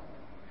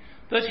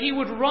that he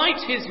would write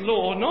his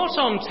law not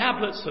on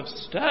tablets of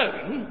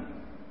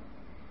stone,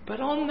 but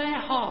on their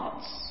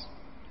hearts.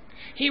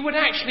 He would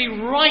actually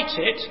write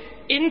it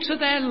into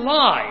their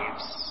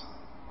lives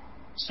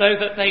so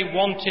that they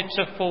wanted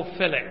to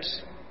fulfill it.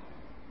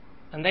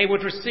 And they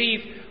would receive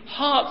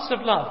hearts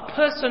of love,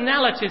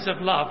 personalities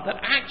of love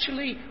that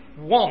actually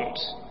want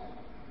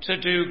to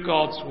do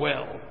God's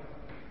will.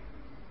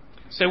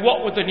 So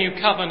what would the new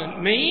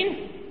covenant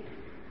mean?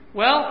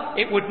 Well,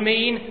 it would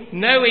mean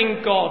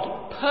knowing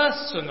God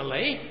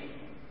personally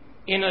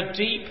in a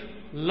deep,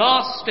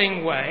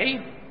 lasting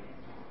way.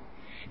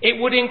 It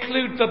would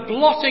include the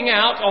blotting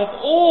out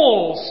of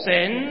all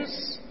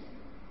sins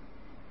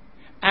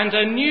and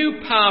a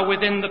new power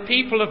within the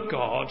people of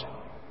God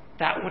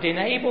that would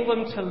enable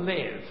them to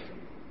live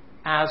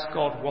as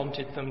God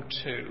wanted them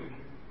to.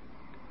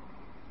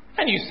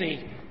 And you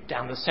see,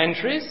 down the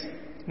centuries,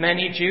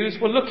 many Jews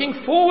were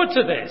looking forward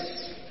to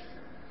this.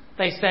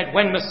 They said,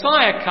 when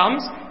Messiah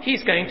comes,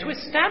 he's going to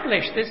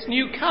establish this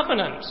new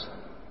covenant.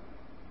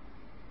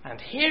 And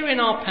here in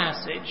our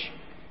passage,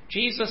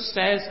 Jesus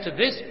says to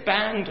this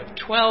band of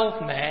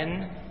 12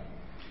 men,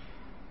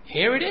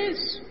 here it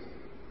is.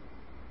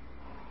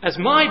 As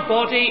my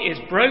body is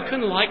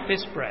broken like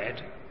this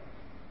bread,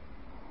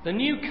 the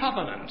new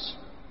covenant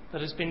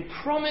that has been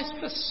promised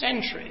for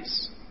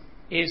centuries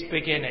is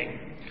beginning.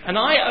 And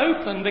I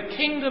open the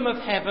kingdom of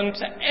heaven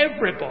to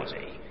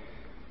everybody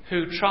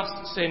who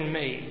trusts in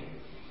me.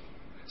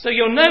 So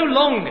you're no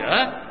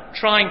longer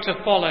trying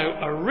to follow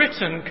a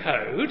written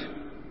code,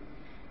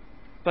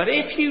 but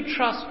if you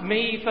trust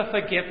me for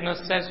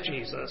forgiveness, says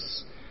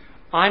Jesus,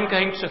 I'm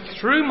going to,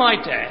 through my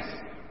death,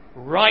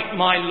 write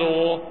my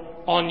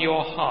law on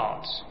your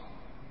heart.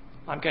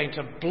 I'm going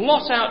to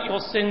blot out your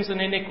sins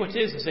and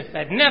iniquities as if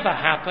they'd never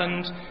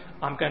happened.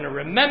 I'm going to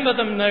remember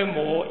them no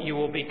more. You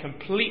will be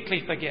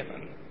completely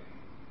forgiven.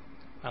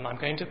 And I'm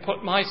going to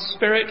put my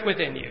Spirit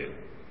within you,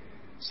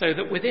 so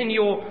that within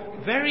your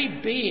very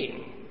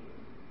being,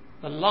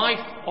 the life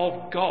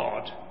of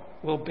God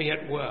will be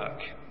at work.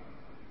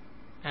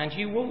 And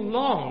you will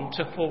long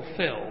to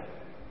fulfill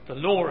the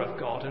law of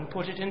God and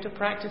put it into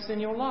practice in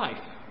your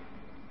life.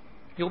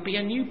 You'll be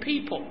a new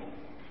people.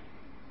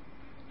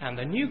 And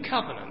the new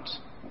covenant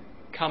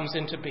comes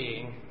into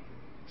being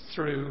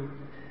through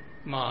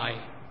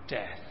my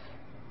death,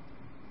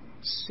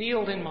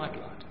 sealed in my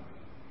blood.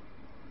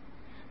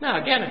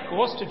 Now again, of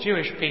course, to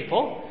Jewish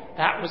people,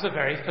 that was a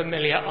very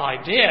familiar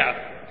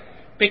idea,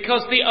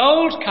 because the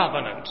old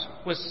covenant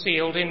was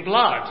sealed in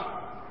blood.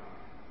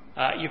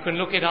 You can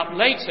look it up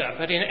later,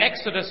 but in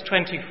Exodus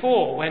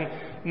 24, when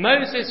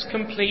Moses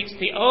completes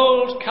the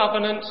Old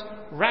Covenant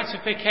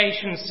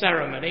ratification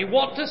ceremony,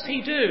 what does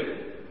he do?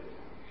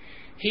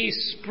 He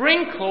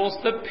sprinkles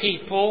the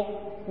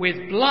people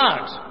with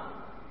blood.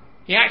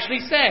 He actually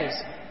says,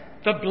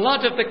 the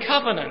blood of the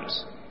covenant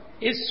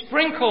is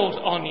sprinkled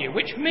on you,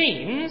 which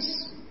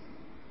means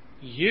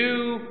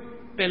you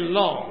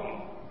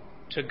belong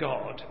to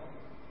God.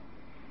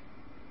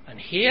 And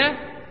here,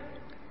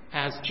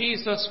 as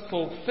Jesus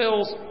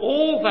fulfills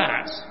all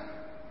that,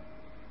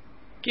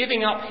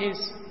 giving up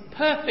his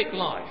perfect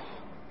life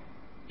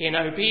in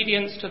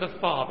obedience to the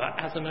Father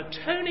as an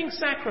atoning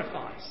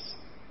sacrifice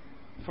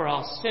for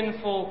our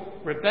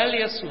sinful,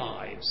 rebellious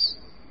lives,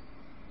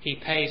 he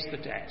pays the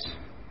debt.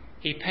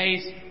 He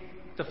pays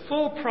the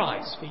full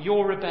price for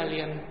your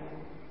rebellion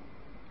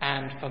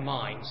and for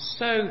mine,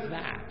 so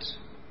that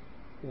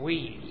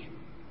we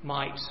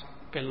might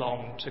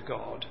belong to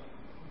God.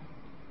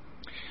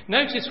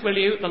 Notice, will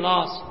you, the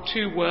last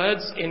two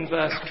words in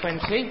verse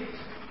 20.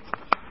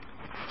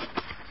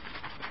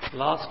 The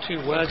last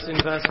two words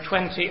in verse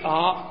 20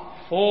 are,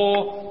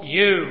 for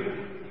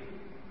you.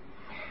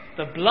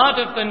 The blood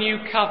of the new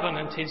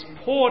covenant is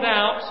poured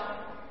out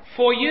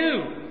for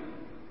you.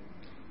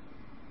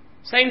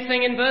 Same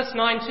thing in verse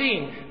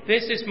 19.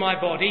 This is my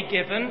body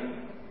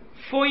given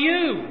for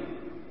you.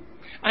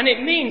 And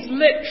it means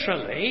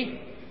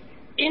literally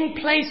in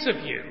place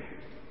of you.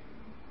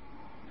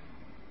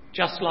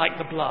 Just like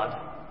the blood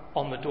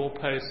on the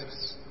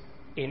doorposts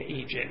in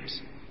Egypt.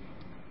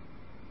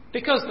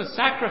 Because the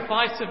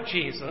sacrifice of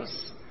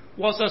Jesus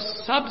was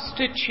a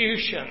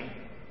substitution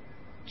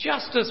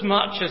just as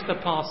much as the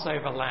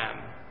Passover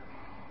lamb.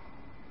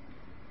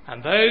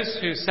 And those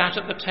who sat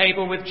at the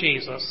table with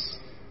Jesus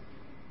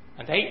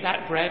and ate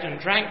that bread and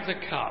drank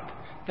the cup,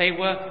 they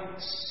were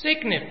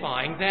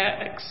signifying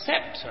their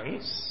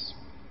acceptance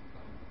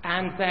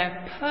and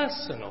their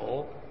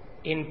personal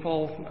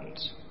involvement.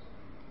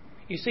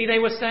 You see, they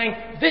were saying,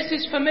 this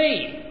is for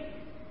me.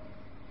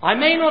 I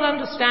may not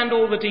understand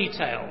all the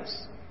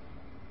details,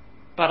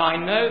 but I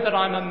know that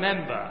I'm a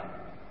member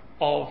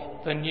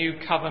of the new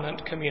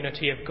covenant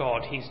community of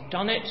God. He's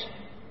done it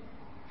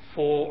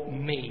for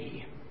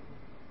me.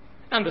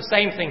 And the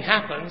same thing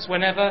happens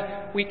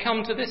whenever we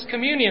come to this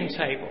communion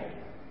table.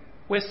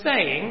 We're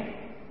saying,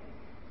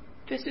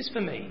 this is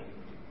for me.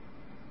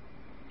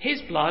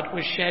 His blood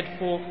was shed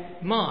for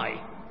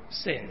my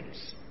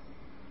sins.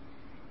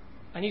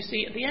 And you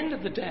see, at the end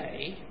of the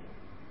day,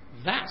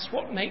 that's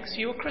what makes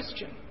you a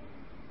Christian.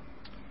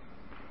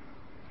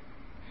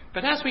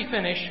 But as we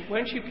finish,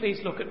 won't you please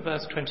look at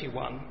verse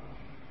 21?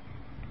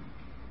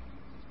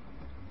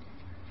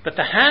 But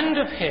the hand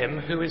of him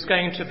who is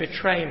going to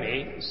betray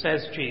me,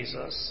 says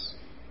Jesus,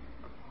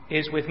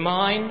 is with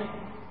mine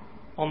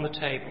on the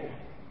table.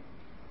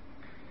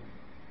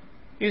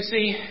 You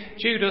see,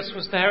 Judas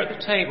was there at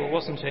the table,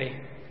 wasn't he?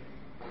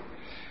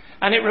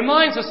 And it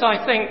reminds us,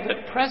 I think,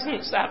 that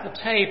presence at the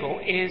table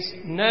is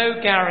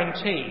no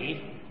guarantee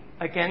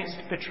against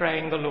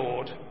betraying the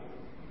Lord.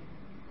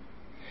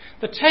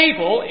 The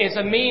table is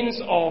a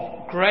means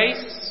of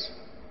grace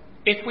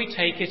if we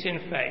take it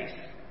in faith.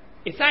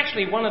 It's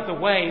actually one of the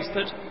ways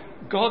that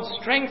God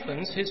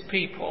strengthens his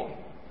people.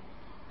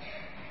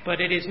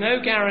 But it is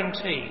no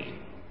guarantee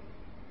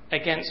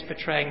against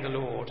betraying the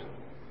Lord.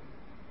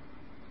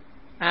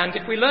 And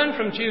if we learn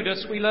from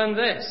Judas, we learn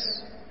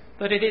this,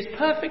 that it is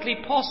perfectly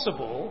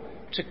possible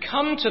to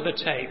come to the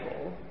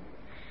table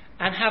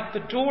and have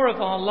the door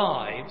of our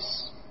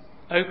lives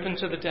open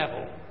to the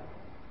devil.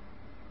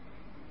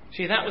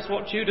 See, that was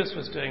what Judas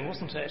was doing,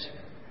 wasn't it?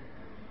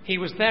 He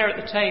was there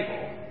at the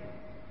table.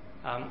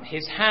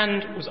 His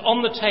hand was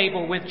on the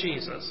table with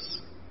Jesus.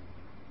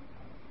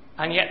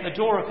 And yet the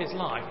door of his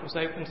life was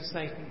open to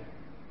Satan.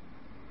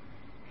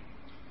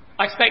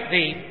 I expect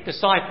the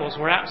disciples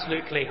were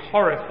absolutely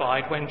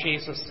horrified when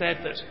Jesus said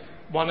that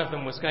one of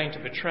them was going to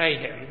betray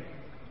him.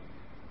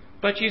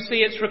 But you see,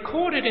 it's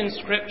recorded in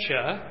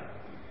Scripture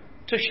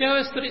to show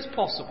us that it's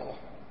possible.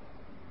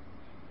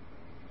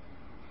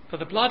 For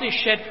the blood is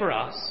shed for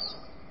us,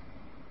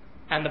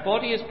 and the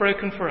body is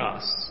broken for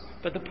us.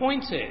 But the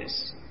point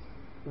is,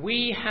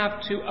 we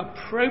have to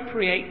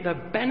appropriate the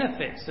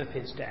benefits of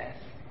his death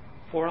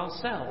for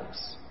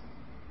ourselves.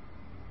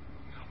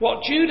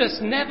 What Judas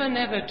never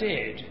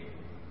did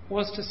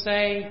was to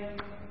say,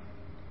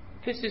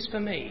 this is for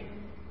me.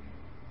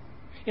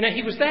 You know,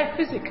 he was there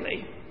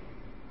physically,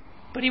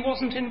 but he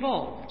wasn't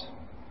involved.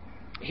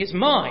 His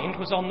mind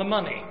was on the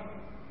money.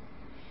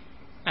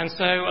 And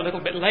so a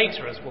little bit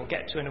later, as we'll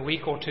get to in a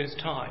week or two's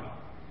time,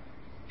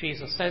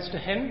 Jesus says to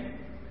him,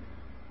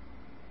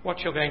 what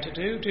you're going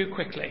to do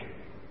quickly.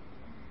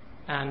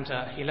 And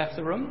he left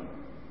the room,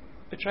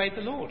 betrayed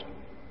the Lord.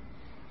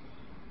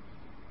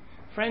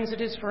 Friends,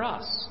 it is for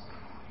us.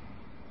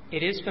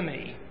 It is for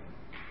me.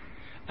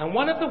 And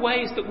one of the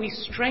ways that we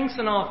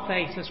strengthen our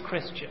faith as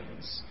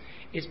Christians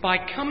is by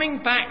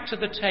coming back to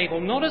the table,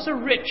 not as a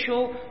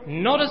ritual,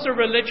 not as a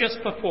religious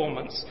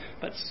performance,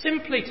 but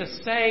simply to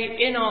say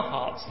in our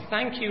hearts,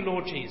 thank you,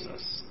 Lord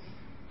Jesus,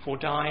 for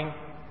dying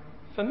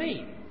for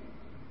me.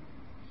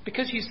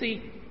 Because you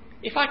see,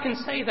 if I can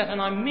say that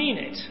and I mean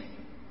it,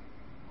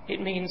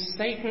 it means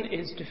Satan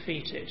is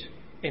defeated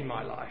in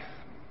my life,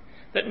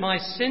 that my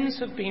sins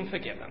have been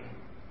forgiven,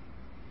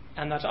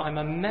 and that I'm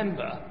a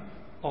member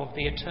of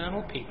the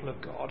eternal people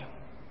of God.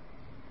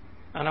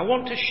 And I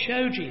want to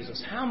show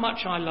Jesus how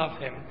much I love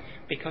him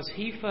because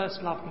he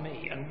first loved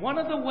me. And one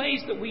of the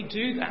ways that we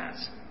do that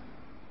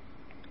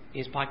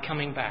is by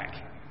coming back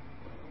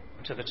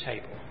to the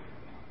table.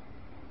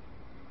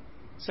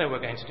 So we're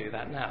going to do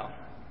that now.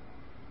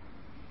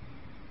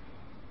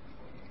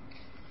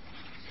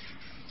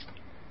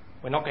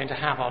 We're not going to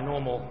have our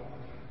normal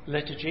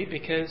liturgy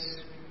because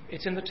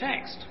it's in the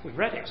text. We've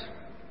read it.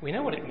 We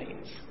know what it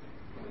means.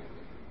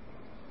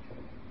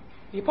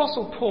 The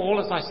Apostle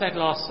Paul, as I said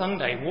last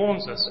Sunday,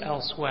 warns us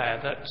elsewhere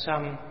that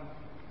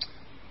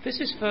this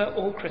is for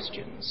all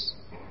Christians,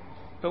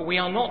 but we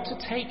are not to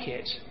take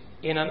it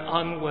in an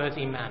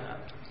unworthy manner.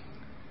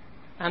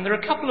 And there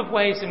are a couple of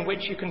ways in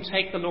which you can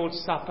take the Lord's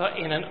Supper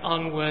in an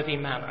unworthy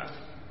manner.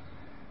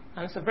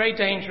 And it's a very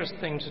dangerous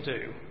thing to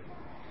do.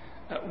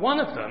 One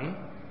of them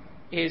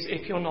is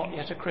if you're not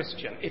yet a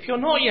Christian. If you're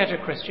not yet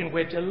a Christian,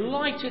 we're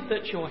delighted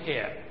that you're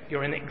here.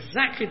 You're in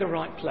exactly the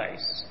right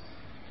place.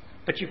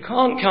 But you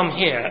can't come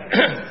here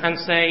and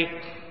say,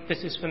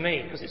 this is for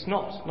me, because it's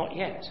not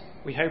yet.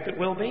 We hope it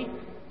will be,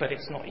 but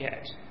it's not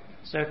yet.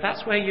 So if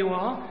that's where you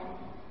are,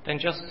 then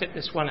just sit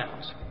this one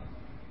out.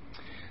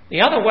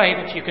 The other way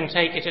that you can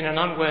take it in an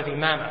unworthy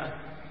manner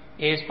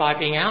is by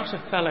being out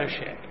of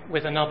fellowship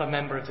with another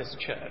member of this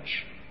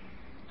church.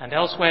 And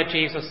elsewhere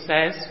Jesus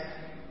says,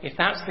 if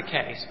that's the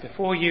case,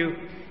 before you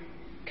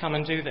come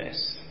and do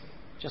this,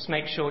 just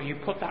make sure you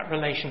put that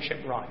relationship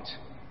right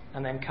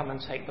and then come and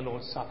take the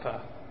Lord's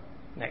Supper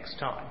next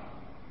time.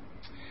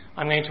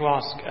 I'm going to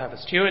ask the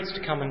stewards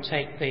to come and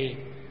take the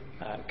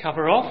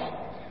cover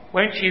off.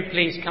 Won't you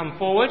please come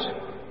forward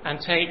and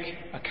take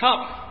a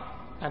cup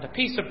and a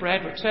piece of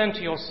bread, return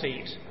to your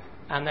seat,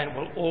 and then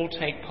we'll all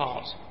take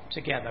part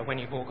together when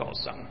you've all got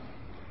some.